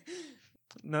 Click.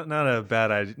 Not a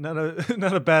bad idea.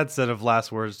 Not a bad set of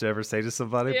last words to ever say to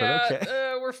somebody. Yeah, but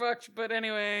okay. We're fucked. But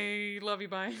anyway, love you,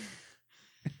 bye.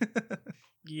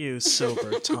 You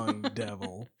silver-tongued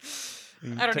devil.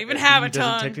 I don't even have a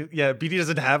tongue. BD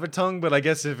doesn't have a tongue, but I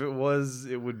guess if it was,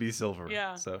 it would be silver.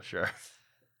 Yeah. So sure.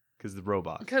 Because the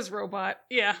robot. Because robot.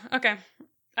 Yeah, okay.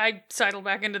 I sidled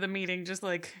back into the meeting just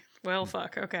like, well,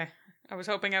 fuck, okay. I was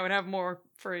hoping I would have more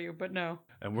for you, but no.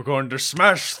 And we're going to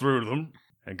smash through them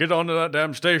and get onto that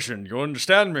damn station. You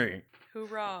understand me?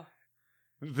 Hoorah.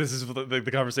 This is what the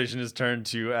conversation has turned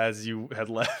to as you had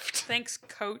left. Thanks,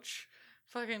 coach.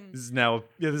 Fucking This is now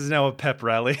a pep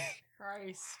rally.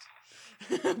 Christ.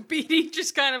 BD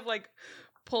just kind of like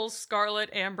pulls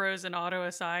Scarlet, Ambrose, and Otto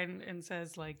aside and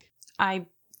says like, I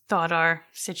thought our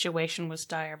situation was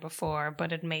dire before,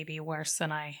 but it may be worse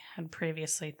than I had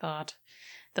previously thought.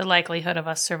 The likelihood of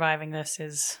us surviving this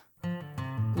is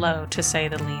low, to say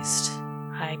the least.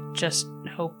 I just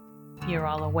hope you're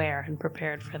all aware and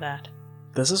prepared for that.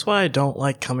 This is why I don't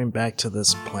like coming back to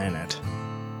this planet.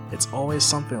 It's always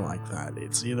something like that.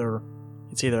 It's either,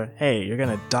 hey, you're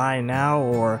gonna die now,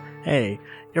 or hey,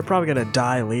 you're probably gonna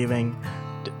die leaving.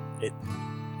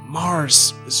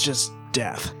 Mars is just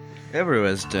death.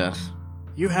 Everywhere's death.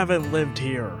 You haven't lived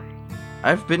here.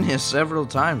 I've been here several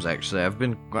times, actually.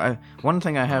 One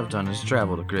thing I have done is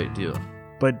traveled a great deal.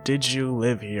 But did you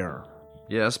live here?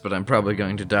 Yes, but I'm probably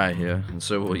going to die here, and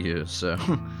so will you, so...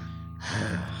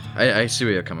 I see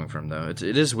where you're coming from, though. It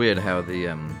is weird how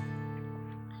the,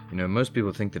 most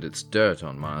people think that it's dirt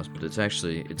on Mars, but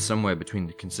it's somewhere between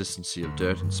the consistency of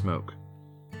dirt and smoke.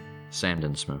 Sand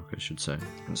and smoke, I should say.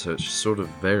 And so it's sort of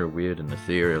very weird and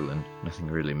ethereal, and nothing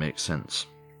really makes sense.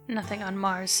 Nothing on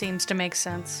Mars seems to make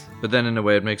sense. But then, in a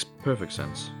way, it makes perfect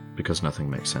sense, because nothing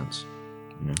makes sense.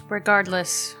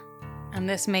 Regardless, and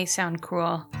this may sound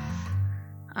cruel,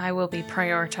 I will be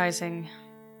prioritizing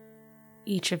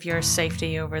each of your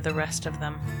safety over the rest of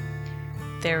them.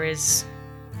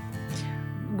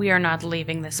 We are not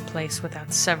leaving this place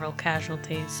without several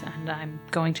casualties, and I'm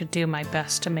going to do my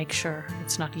best to make sure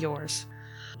it's not yours.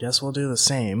 Guess we'll do the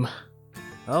same.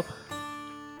 Up.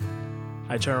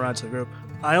 I turn around to the group.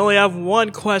 I only have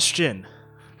one question.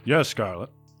 Yes, Scarlet.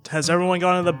 Has everyone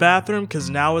gone to the bathroom? Because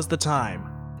now is the time.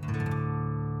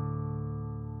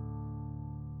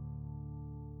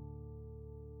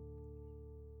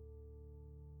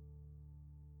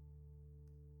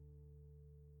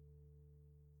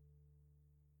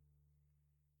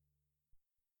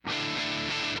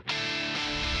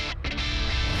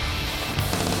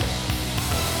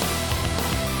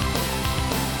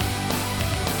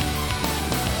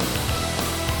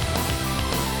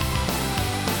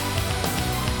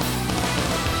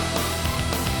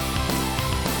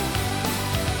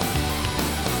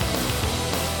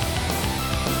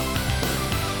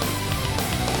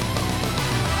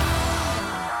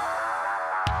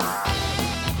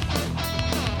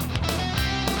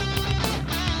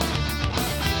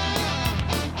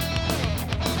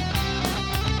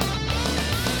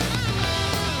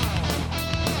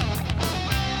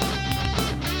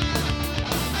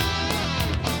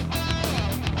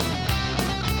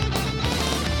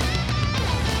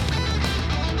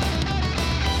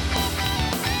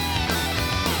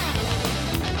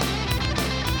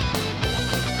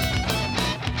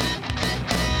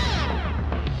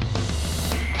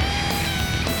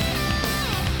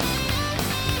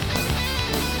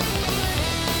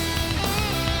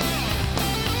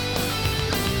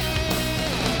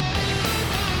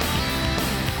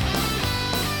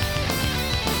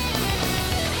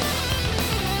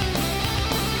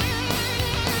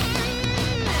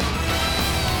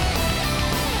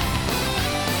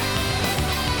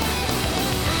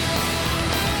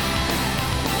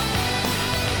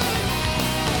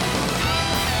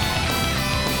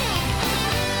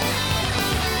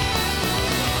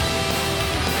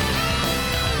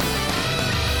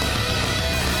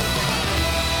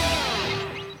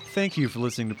 Thank you for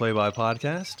listening to Play By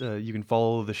Podcast. You can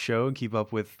follow the show and keep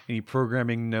up with any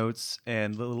programming notes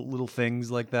and little things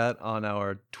like that on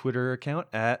our Twitter account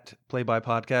at Play By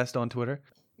Podcast on Twitter.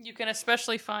 You can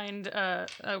especially find a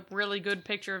really good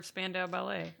picture of Spandau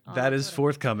Ballet. That is Twitter.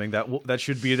 forthcoming. That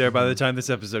should be there by the time this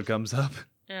episode comes up.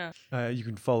 Yeah. You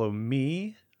can follow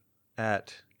me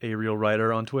at A Real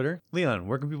Writer on Twitter. Leon,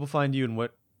 where can people find you and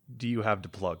what do you have to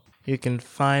plug? You can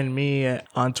find me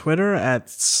on Twitter at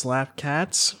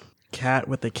Slapcats, cat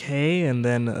with a K and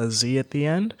then a Z at the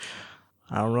end.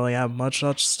 I don't really have much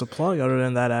else to plug other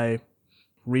than that I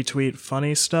retweet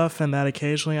funny stuff and that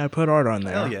occasionally I put art on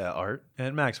there. Hell yeah, Art.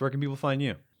 And Max, where can people find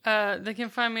you? They can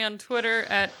find me on Twitter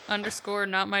at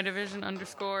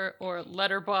 _notmydivision_ or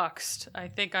Letterboxd. I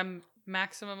think I'm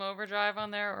Maximum Overdrive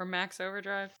on there or Max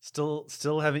Overdrive.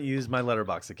 Still haven't used my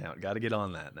Letterboxd account. Got to get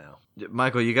on that now.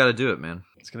 Michael, you got to do it, man.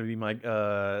 It's going to be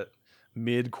my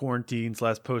mid-quarantine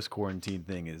 / post-quarantine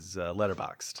thing is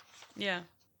Letterboxd. Yeah.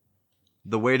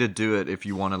 The way to do it, if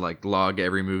you want to like log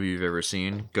every movie you've ever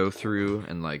seen, go through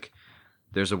and like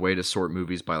there's a way to sort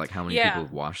movies by like how many people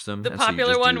have watched them. The and so you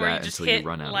popular just do one where that you just until hit you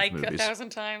run out like of movies. 1,000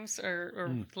 times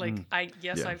or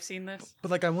I've seen this.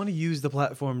 But like I want to use the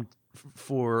platform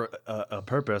for a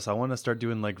purpose. I want to start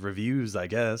doing like reviews, I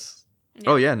guess.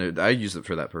 Oh yeah, no, I use it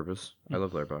for that purpose. I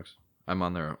love Letterboxd. I'm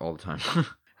on there all the time. I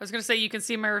was going to say you can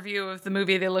see my review of the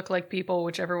movie They Look Like People,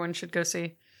 which everyone should go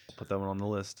see. Put that one on the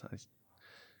list.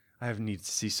 I have need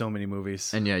to see so many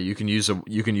movies. And yeah, you can use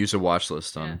a watch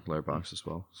list on Letterboxd as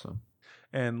well. So.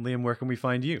 And Liam, where can we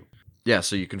find you? Yeah,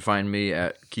 so you can find me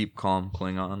at Keep Calm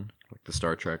Klingon, like the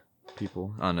Star Trek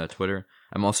people, on Twitter.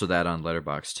 I'm also that on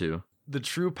Letterboxd too. The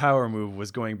true power move was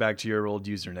going back to your old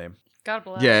username. God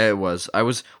bless. Yeah, it was.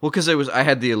 Because I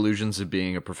had the illusions of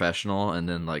being a professional, and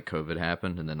then like COVID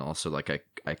happened, and then also like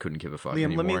I couldn't give a fuck Liam,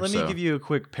 anymore. let me give you a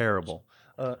quick parable.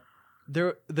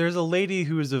 There's a lady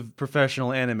who is a professional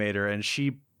animator, and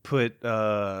she put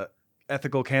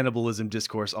ethical cannibalism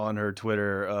discourse on her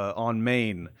Twitter on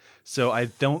main. So I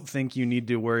don't think you need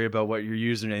to worry about what your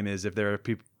username is if there are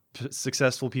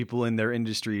successful people in their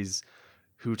industries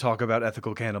who talk about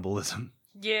ethical cannibalism.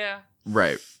 Yeah.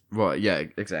 Right. Well, yeah,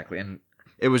 exactly. And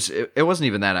it wasn't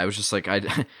even that. I was just like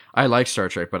I like Star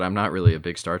Trek, but I'm not really a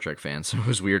big Star Trek fan, so it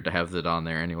was weird to have that on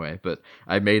there anyway. But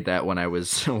I made that when I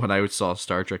saw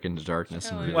Star Trek Into Darkness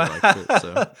and really liked it.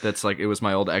 So that's like it was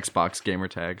my old Xbox gamer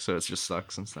tag, so it's just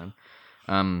stuck since then.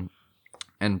 And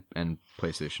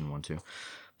PlayStation 1 too.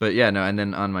 But yeah, no, and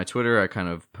then on my Twitter I kind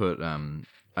of put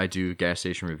I do gas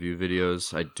station review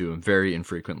videos. I do them very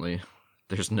infrequently.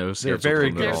 There's no schedule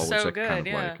to them at all, They're so which I kind of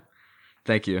good, like.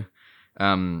 Thank you.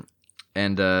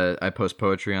 And I post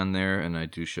poetry on there, and I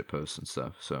do shit posts and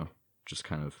stuff. So just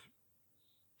kind of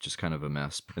a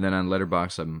mess. And then on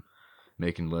Letterboxd, I'm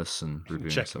making lists and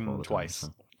reviewing stuff all the twice.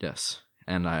 time. So, yes,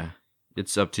 and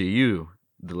it's up to you,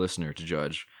 the listener, to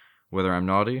judge whether I'm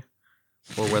naughty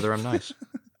or whether I'm nice.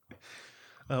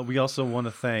 We also want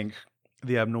to thank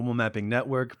the Abnormal Mapping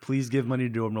Network. Please give money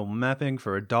to Abnormal Mapping.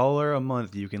 For $1 a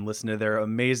month, you can listen to their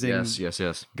amazing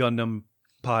yes. Gundam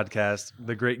podcast,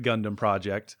 The Great Gundam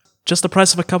Project. Just the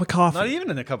price of a cup of coffee. Not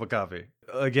even in a cup of coffee.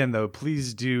 Again, though,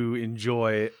 please do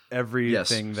enjoy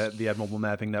everything that the Abnormal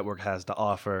Mapping Network has to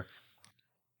offer.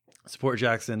 Support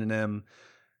Jackson and M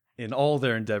in all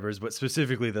their endeavors, but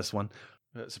specifically this one.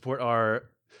 Support our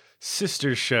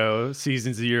sister show,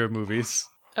 Seasons a Year of Movies.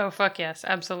 Oh, fuck yes.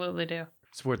 Absolutely do.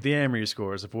 Support the Amory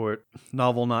Score. Support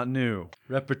Novel Not New.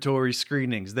 Repertory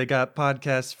Screenings. They got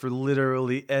podcasts for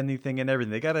literally anything and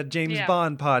everything. They got a James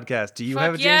Bond podcast. Do you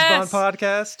have a James Bond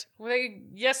podcast?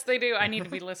 Yes, they do. I need to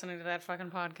be listening to that fucking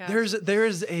podcast.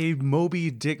 There's a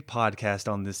Moby Dick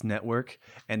podcast on this network,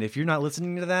 and if you're not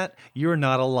listening to that, you're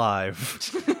not alive.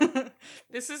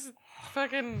 This is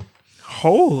fucking...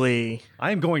 Holy.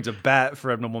 I am going to bat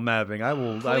for Abnormal Mapping. I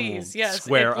will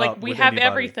square up we with have anybody.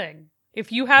 everything.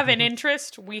 If you have an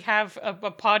interest, we have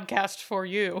a podcast for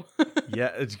you.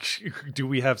 Yeah. Do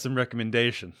we have some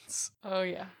recommendations? Oh,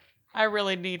 yeah. I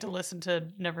really need to listen to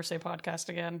Never Say Podcast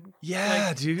again.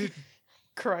 Yeah, dude.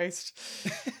 Christ.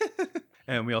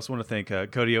 And we also want to thank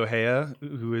Cody Ohea,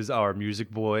 who is our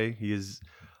music boy. He is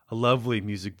a lovely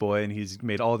music boy, and he's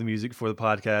made all the music for the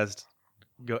podcast.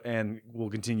 And will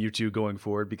continue to going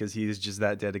forward because he is just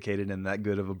that dedicated and that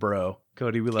good of a bro.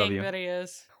 Cody, we love you. That he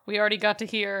is. We already got to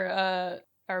hear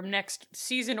our next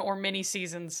season or mini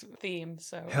seasons theme,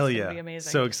 so hell it's yeah, gonna be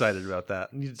amazing. So excited about that.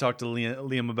 I need to talk to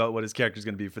Liam about what his character is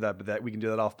going to be for that, but that we can do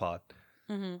that off pod.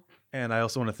 Mm-hmm. And I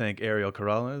also want to thank Ariel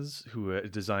Corrales, who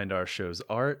designed our show's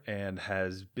art and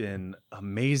has been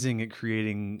amazing at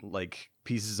creating like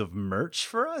pieces of merch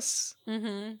for us.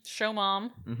 Mm-hmm. Show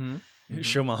mom. Mm-hmm.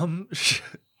 Show mom.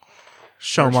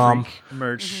 Show Merch mom. Freak,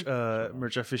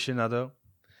 merch aficionado.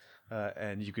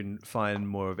 And you can find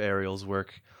more of Ariel's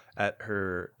work at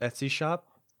her Etsy shop,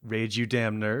 Rage You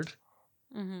Damn Nerd,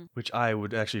 which I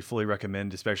would actually fully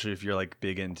recommend, especially if you're like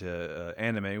big into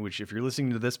anime, which if you're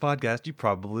listening to this podcast, you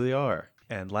probably are.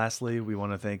 And lastly, we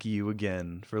want to thank you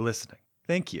again for listening.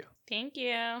 Thank you. Thank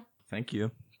you. Thank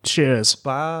you. Cheers.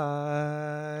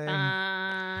 Bye.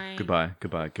 Bye. Goodbye.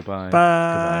 Goodbye. Goodbye.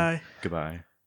 Bye. Goodbye. Goodbye.